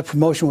 That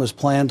promotion was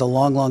planned a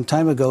long, long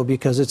time ago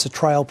because it's a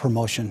trial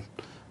promotion.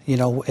 You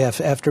know,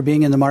 after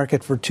being in the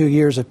market for 2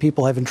 years, if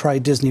people haven't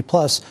tried Disney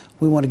Plus,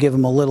 we want to give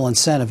them a little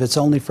incentive. It's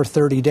only for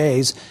 30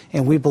 days,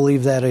 and we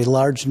believe that a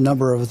large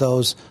number of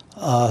those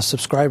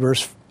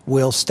subscribers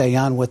will stay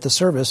on with the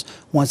service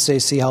once they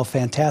see how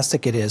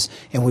fantastic it is.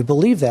 And we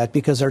believe that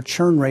because our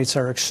churn rates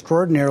are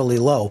extraordinarily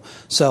low.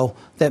 So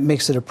that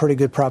makes it a pretty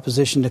good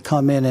proposition to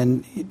come in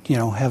and, you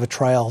know, have a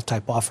trial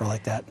type offer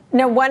like that.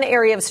 Now, one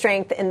area of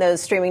strength in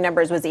those streaming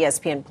numbers was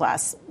ESPN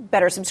Plus.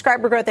 Better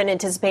subscriber growth than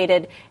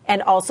anticipated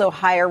and also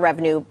higher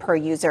revenue per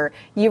user.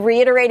 You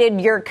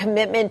reiterated your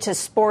commitment to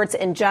sports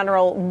in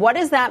general. What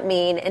does that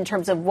mean in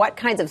terms of what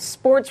kinds of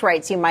sports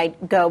rights you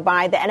might go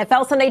buy? The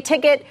NFL Sunday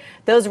Ticket,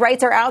 those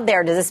rights are out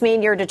there. Does this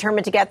mean you're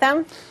determined to get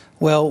them?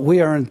 Well,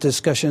 we are in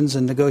discussions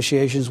and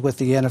negotiations with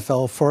the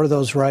NFL for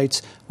those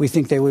rights. We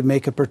think they would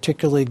make a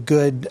particularly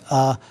good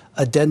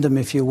addendum,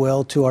 if you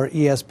will, to our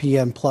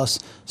ESPN Plus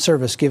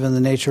service, given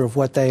the nature of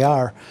what they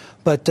are.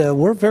 But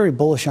we're very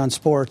bullish on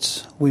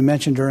sports. We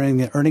mentioned during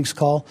the earnings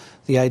call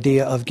the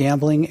idea of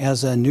gambling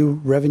as a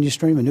new revenue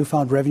stream, a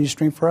newfound revenue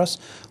stream for us,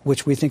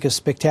 which we think is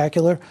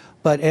spectacular.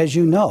 But as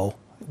you know,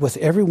 with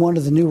every one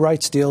of the new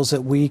rights deals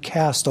that we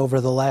cast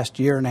over the last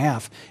year and a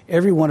half,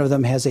 every one of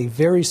them has a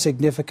very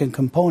significant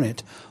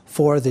component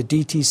for the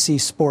DTC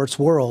sports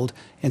world.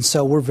 And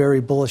so we're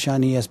very bullish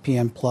on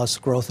ESPN Plus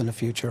growth in the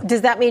future.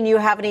 Does that mean you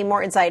have any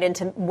more insight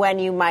into when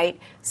you might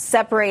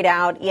separate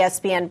out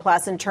ESPN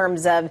Plus in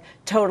terms of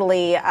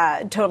totally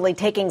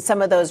taking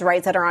some of those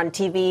rights that are on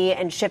TV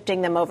and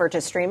shifting them over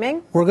to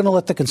streaming? We're going to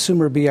let the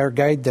consumer be our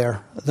guide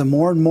there. The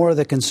more and more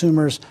the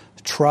consumers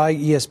try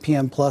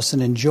ESPN Plus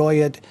and enjoy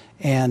it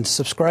and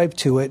subscribe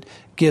to it,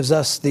 gives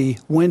us the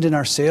wind in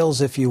our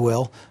sails, if you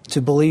will,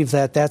 to believe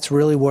that that's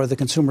really where the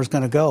consumer is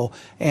going to go.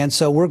 And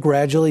so we're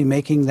gradually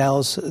making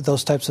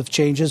those types of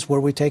changes where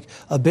we take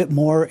a bit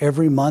more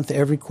every month,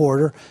 every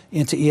quarter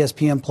into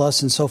ESPN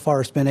Plus. And so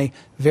far, it's been a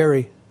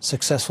very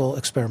successful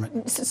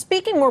experiment.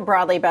 Speaking more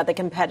broadly about the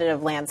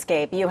competitive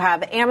landscape, you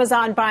have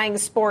Amazon buying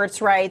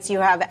sports rights, you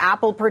have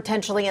Apple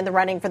potentially in the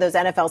running for those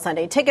NFL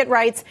Sunday ticket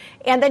rights,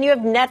 and then you have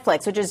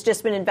Netflix, which has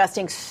just been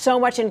investing so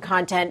much in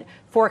content,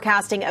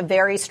 forecasting a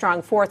very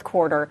strong fourth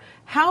quarter.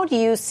 How do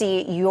you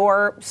see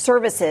your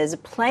services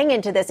playing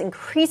into this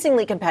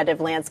increasingly competitive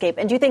landscape?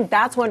 And do you think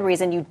that's one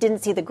reason you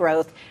didn't see the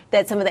growth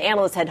that some of the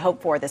analysts had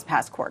hoped for this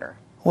past quarter?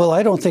 Well,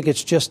 I don't think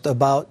it's just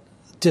about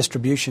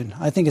distribution.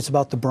 I think it's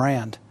about the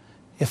brand.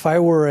 If I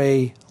were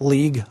a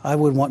league, I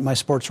would want my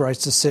sports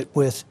rights to sit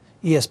with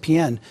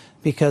ESPN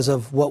because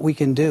of what we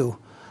can do.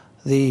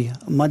 The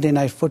Monday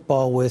Night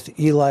Football with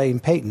Eli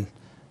and Peyton,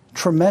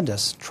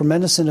 tremendous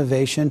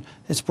innovation.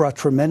 It's brought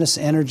tremendous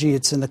energy.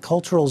 It's in the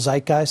cultural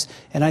zeitgeist.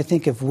 And I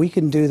think if we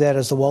can do that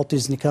as the Walt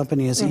Disney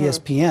Company, as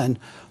ESPN,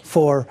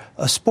 for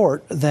a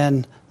sport,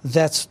 then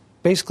that's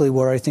basically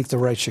where I think the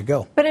rights should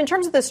go. But in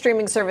terms of the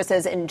streaming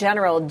services in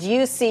general, do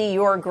you see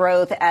your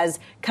growth as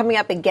coming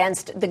up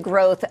against the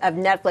growth of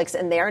Netflix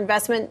and their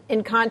investment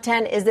in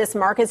content? Is this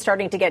market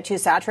starting to get too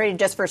saturated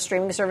just for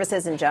streaming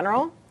services in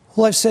general?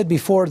 Well, I've said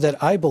before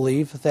that I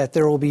believe that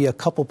there will be a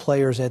couple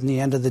players at the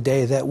end of the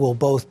day that will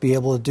both be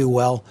able to do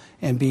well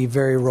and be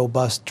very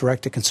robust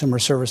direct-to-consumer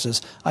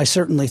services. I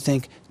certainly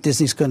think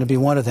Disney's going to be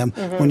one of them.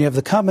 When you have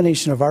the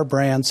combination of our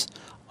brands,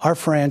 our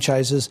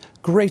franchises,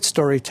 great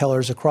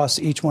storytellers across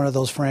each one of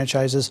those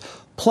franchises,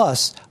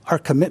 plus our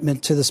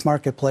commitment to this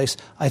marketplace,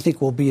 I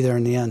think we'll be there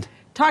in the end.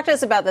 Talk to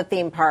us about the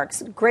theme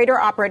parks. Greater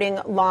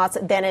operating loss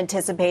than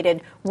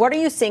anticipated. What are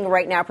you seeing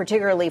right now,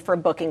 particularly for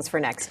bookings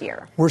for next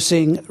year? We're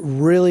seeing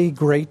really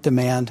great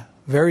demand.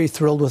 Very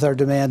thrilled with our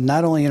demand,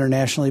 not only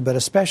internationally, but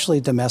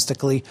especially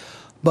domestically,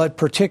 but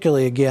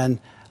particularly, again,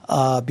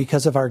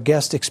 because of our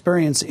guest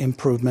experience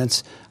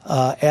improvements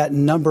at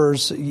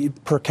numbers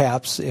per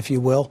caps, if you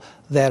will,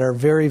 that are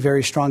very,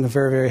 very strong and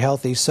very, very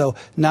healthy. So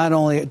not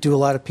only do a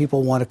lot of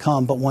people want to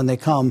come, but when they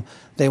come,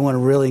 they want to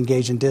really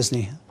engage in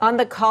Disney. On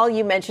the call,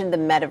 you mentioned the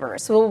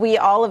metaverse. Will we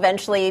all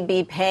eventually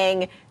be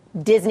paying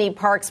Disney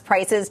parks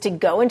prices to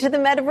go into the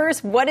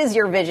metaverse? What is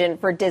your vision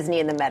for Disney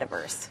in the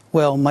metaverse?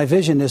 Well, my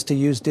vision is to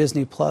use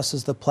Disney Plus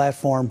as the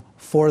platform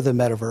for the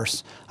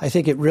metaverse. I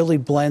think it really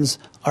blends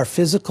our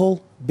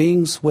physical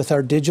beings with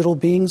our digital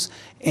beings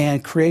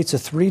and creates a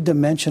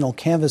three-dimensional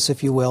canvas,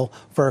 if you will,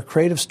 for our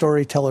creative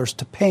storytellers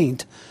to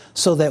paint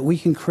so that we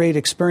can create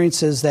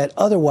experiences that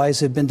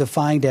otherwise have been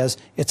defined as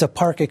it's a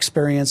park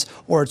experience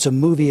or it's a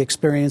movie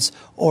experience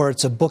or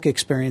it's a book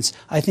experience.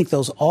 I think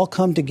those all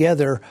come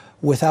together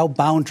without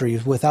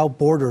boundaries, without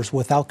borders,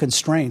 without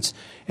constraints.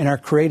 And our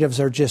creatives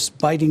are just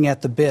biting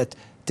at the bit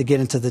to get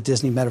into the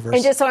Disney metaverse.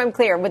 And just so I'm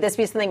clear, would this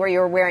be something where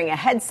you're wearing a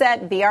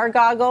headset, VR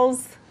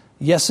goggles?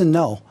 Yes and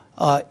no.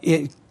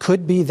 It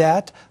could be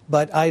that,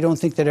 but I don't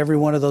think that every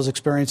one of those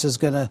experiences is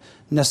going to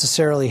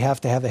necessarily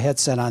have to have a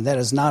headset on. That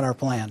is not our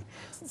plan.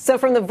 So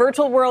from the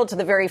virtual world to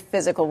the very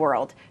physical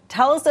world,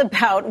 tell us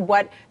about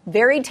what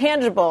very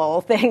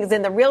tangible things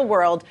in the real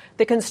world,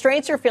 the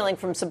constraints you're feeling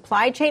from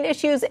supply chain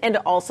issues and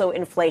also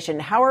inflation.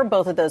 How are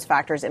both of those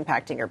factors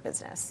impacting your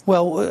business?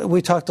 Well,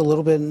 we talked a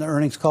little bit in the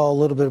earnings call, a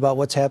little bit about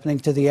what's happening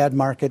to the ad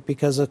market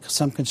because of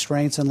some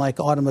constraints and like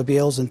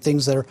automobiles and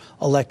things that are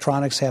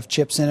electronics have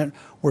chips in it.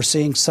 We're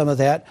seeing some of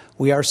that.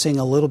 We are seeing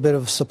a little bit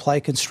of supply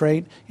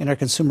constraint in our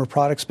consumer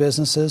products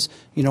businesses.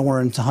 You know, we're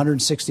in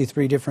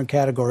 163 different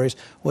categories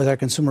with our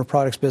consumer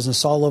products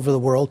business all over the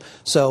world.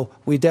 So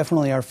we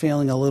definitely are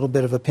feeling a little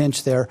bit of a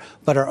pinch there.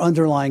 But our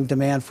underlying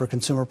demand for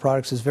consumer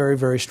products is very,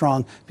 very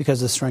strong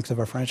because of the strength of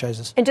our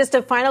franchises. And just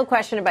a final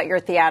question about your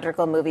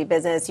theatrical movie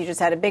business. You just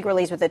had a big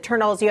release with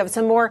Eternals. You have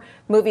some more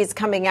movies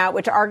coming out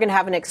which are going to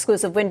have an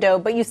exclusive window.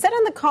 But you said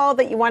on the call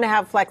that you want to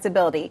have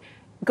flexibility.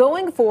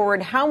 Going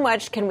forward, how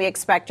much can we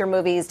expect your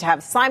movies to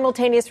have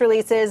simultaneous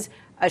releases,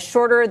 a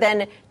shorter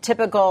than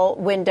typical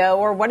window,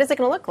 or what is it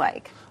going to look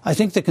like? I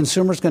think the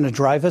consumer's going to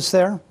drive us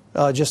there.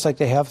 just like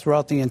they have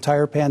throughout the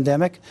entire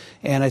pandemic.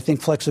 And I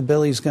think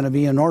flexibility is going to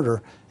be in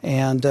order.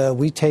 And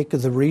we take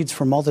the reads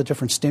from all the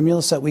different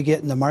stimulus that we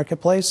get in the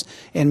marketplace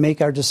and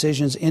make our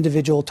decisions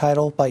individual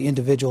title by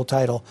individual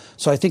title.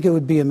 So I think it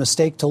would be a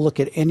mistake to look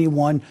at any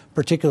one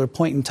particular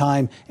point in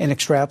time and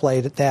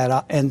extrapolate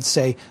that and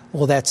say,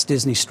 well, that's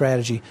Disney's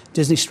strategy.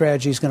 Disney's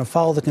strategy is going to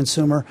follow the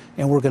consumer,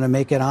 and we're going to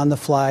make it on the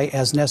fly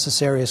as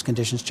necessary as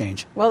conditions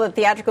change. Well, the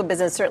theatrical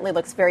business certainly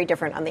looks very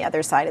different on the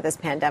other side of this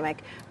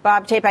pandemic.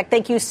 Bob Chapek,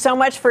 thank you so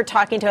much for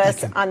talking to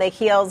us on the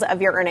heels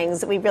of your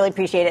earnings. We really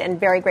appreciate it and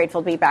very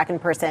grateful to be back in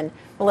person.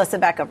 Melissa,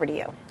 back over to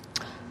you.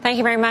 Thank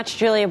you very much,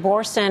 Julia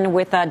Borsten,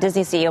 with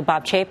Disney CEO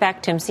Bob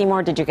Chapek. Tim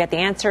Seymour, did you get the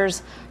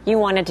answers you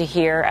wanted to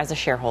hear as a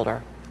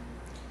shareholder?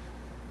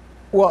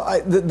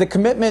 Well, the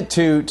commitment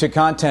to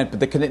content, but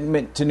the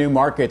commitment to new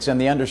markets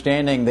and the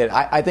understanding that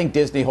I think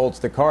Disney holds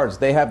the cards.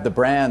 They have the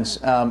brands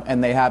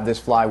and they have this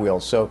flywheel.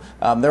 So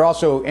they're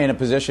also in a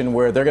position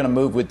where they're going to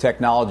move with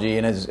technology.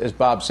 And as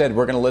Bob said,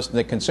 we're going to listen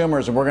to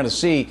consumers and we're going to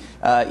see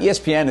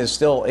ESPN is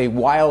still a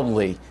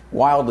wildly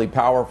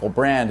powerful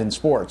brand in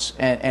sports.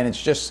 And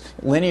it's just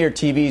linear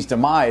TV's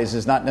demise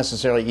is not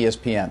necessarily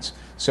ESPN's.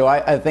 So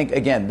I think,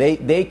 again,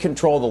 they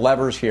control the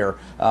levers here.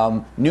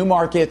 New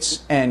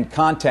markets and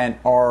content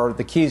are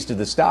the keys to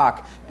the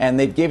stock, and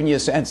they've given you a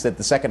sense that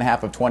the second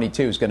half of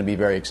 22 is going to be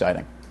very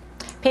exciting.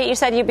 Pete, you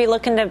said you'd be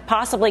looking to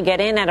possibly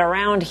get in at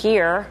around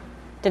here.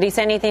 Did he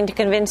say anything to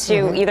convince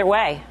you either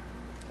way?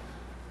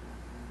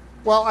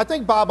 Well, I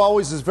think Bob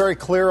always is very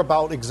clear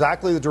about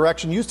exactly the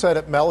direction. You said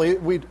it, Mel.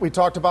 We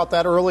talked about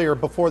that earlier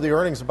before the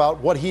earnings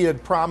about what he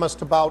had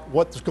promised about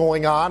what's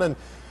going on, and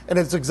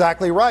it's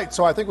exactly right.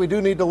 So I think we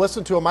do need to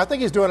listen to him. I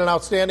think he's doing an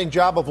outstanding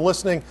job of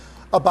listening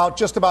about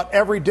just about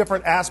every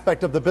different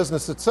aspect of the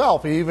business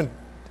itself. He even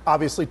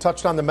obviously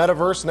touched on the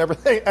metaverse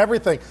and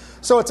everything.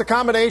 So it's a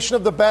combination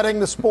of the betting,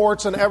 the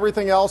sports, and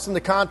everything else, and the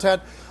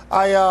content.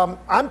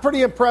 I'm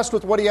pretty impressed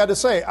with what he had to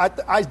say.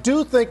 I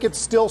do think it's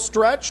still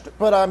stretched,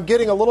 but I'm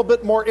getting a little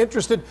bit more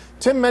interested.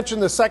 Tim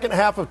mentioned the second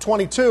half of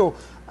 22.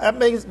 That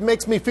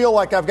makes me feel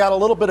like I've got a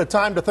little bit of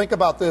time to think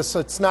about this.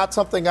 It's not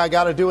something I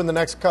got to do in the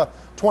next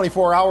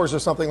 24 hours or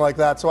something like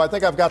that. So I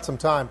think I've got some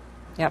time.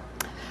 Yep.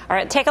 All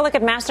right, take a look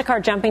at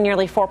MasterCard jumping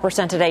nearly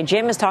 4% today.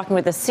 Jim is talking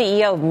with the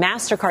CEO of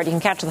MasterCard. You can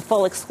catch the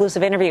full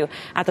exclusive interview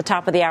at the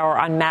top of the hour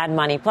on Mad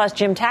Money. Plus,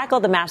 Jim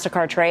tackled the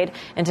MasterCard trade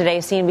in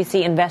today's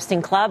CNBC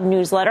Investing Club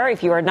newsletter.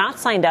 If you are not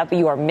signed up,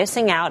 you are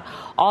missing out.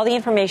 All the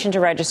information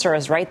to register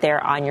is right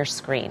there on your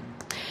screen.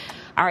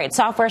 All right,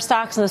 software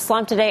stocks in the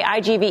slump today.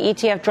 IGV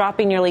ETF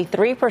dropping nearly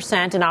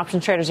 3%, and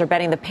options traders are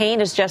betting the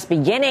pain is just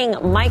beginning.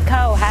 Mike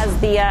Coe has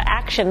the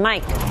action.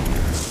 Mike.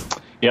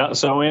 Yeah,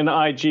 so in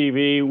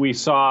IGV, we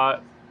saw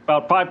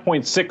about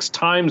 5.6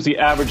 times the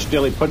average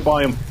daily put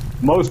volume.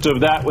 Most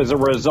of that was a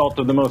result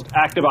of the most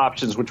active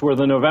options, which were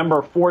the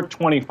November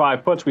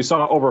 425 puts. We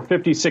saw over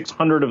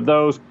 5,600 of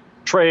those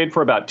trade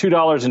for about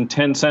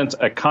 $2.10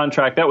 a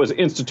contract. That was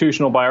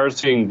institutional buyers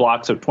seeing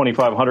blocks of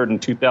 2,500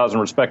 and 2,000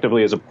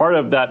 respectively as a part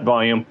of that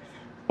volume.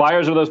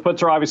 Buyers of those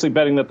puts are obviously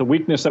betting that the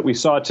weakness that we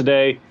saw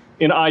today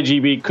in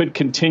IGB could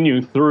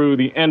continue through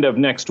the end of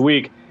next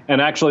week. And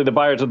actually, the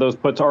buyers of those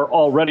puts are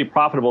already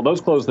profitable.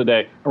 Those closed the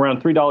day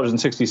around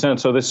 $3.60.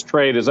 So this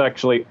trade is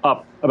actually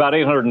up about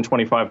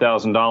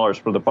 $825,000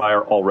 for the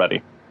buyer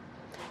already.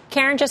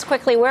 Karen, just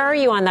quickly, where are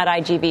you on that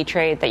IGV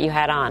trade that you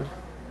had on?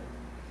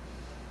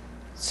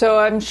 So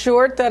I'm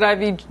short that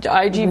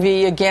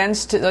IGV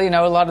against,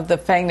 a lot of the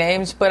FANG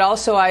names, but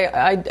also I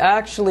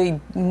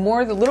actually a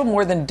little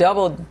more than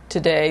doubled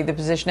today the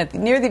position at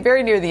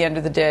very near the end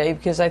of the day,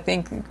 because I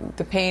think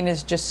the pain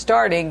is just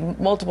starting.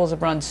 Multiples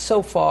have run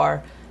so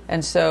far,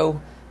 and so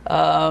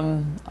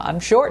I'm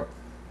short.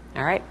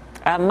 All right.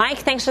 Mike,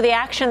 thanks for the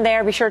action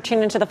there. Be sure to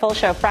tune into the full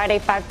show Friday,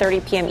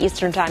 5:30 p.m.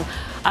 Eastern Time.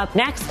 Up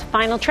next,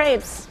 final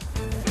trades.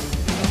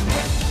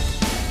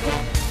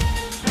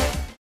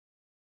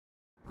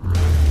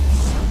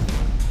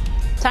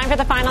 Time for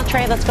the final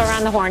trade. Let's go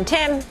around the horn.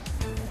 Tim.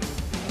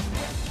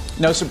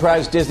 No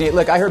surprise, Disney.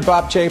 Look, I heard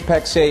Bob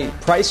Chapek say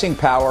pricing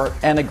power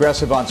and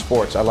aggressive on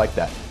sports. I like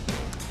that.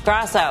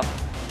 Grasso.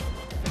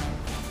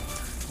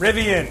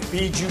 Rivian,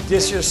 be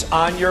judicious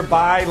on your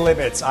buy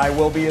limits. I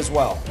will be as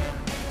well.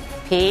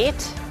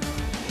 Pete.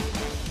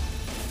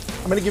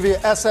 I'm going to give you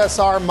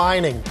SSR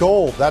Mining.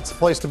 Gold. That's the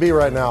place to be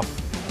right now.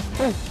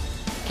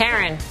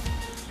 Karen.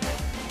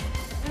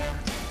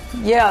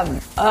 Yeah,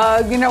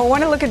 I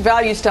want to look at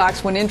value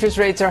stocks when interest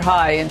rates are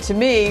high. And to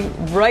me,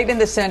 right in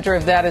the center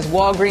of that is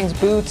Walgreens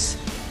Boots,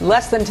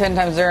 less than 10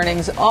 times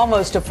earnings,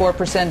 almost a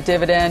 4%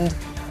 dividend,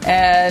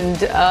 and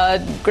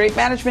great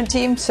management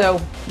team. So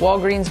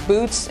Walgreens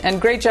Boots, and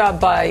great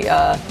job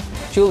by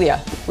Julia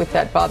with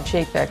that Bob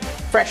Chapek,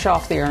 fresh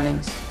off the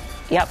earnings.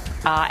 Yep.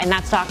 And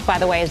that stock, by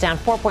the way, is down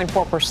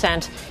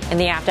 4.4% in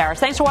the after hours.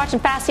 Thanks for watching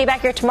Fast. See you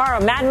back here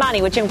tomorrow. Mad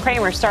Money with Jim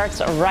Cramer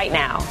starts right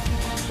now.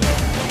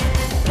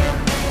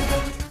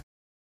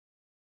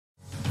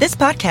 This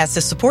podcast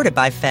is supported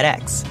by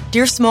FedEx.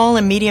 Dear small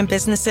and medium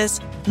businesses,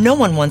 no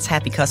one wants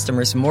happy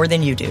customers more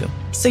than you do.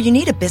 So you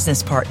need a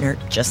business partner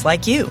just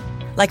like you.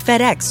 Like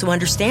FedEx, who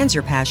understands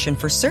your passion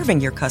for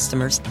serving your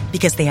customers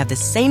because they have the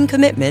same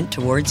commitment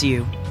towards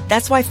you.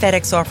 That's why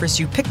FedEx offers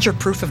you picture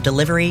proof of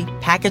delivery,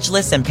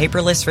 packageless and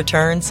paperless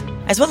returns,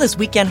 as well as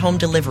weekend home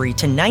delivery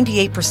to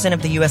 98%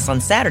 of the U.S.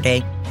 on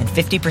Saturday and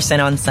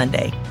 50% on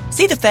Sunday.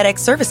 See the FedEx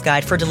service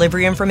guide for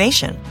delivery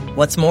information.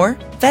 What's more,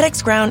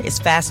 FedEx Ground is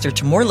faster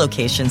to more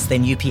locations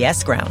than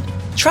UPS Ground.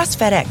 Trust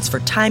FedEx for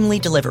timely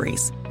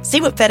deliveries.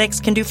 See what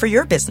FedEx can do for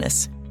your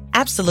business.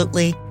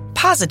 Absolutely,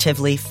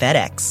 positively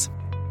FedEx.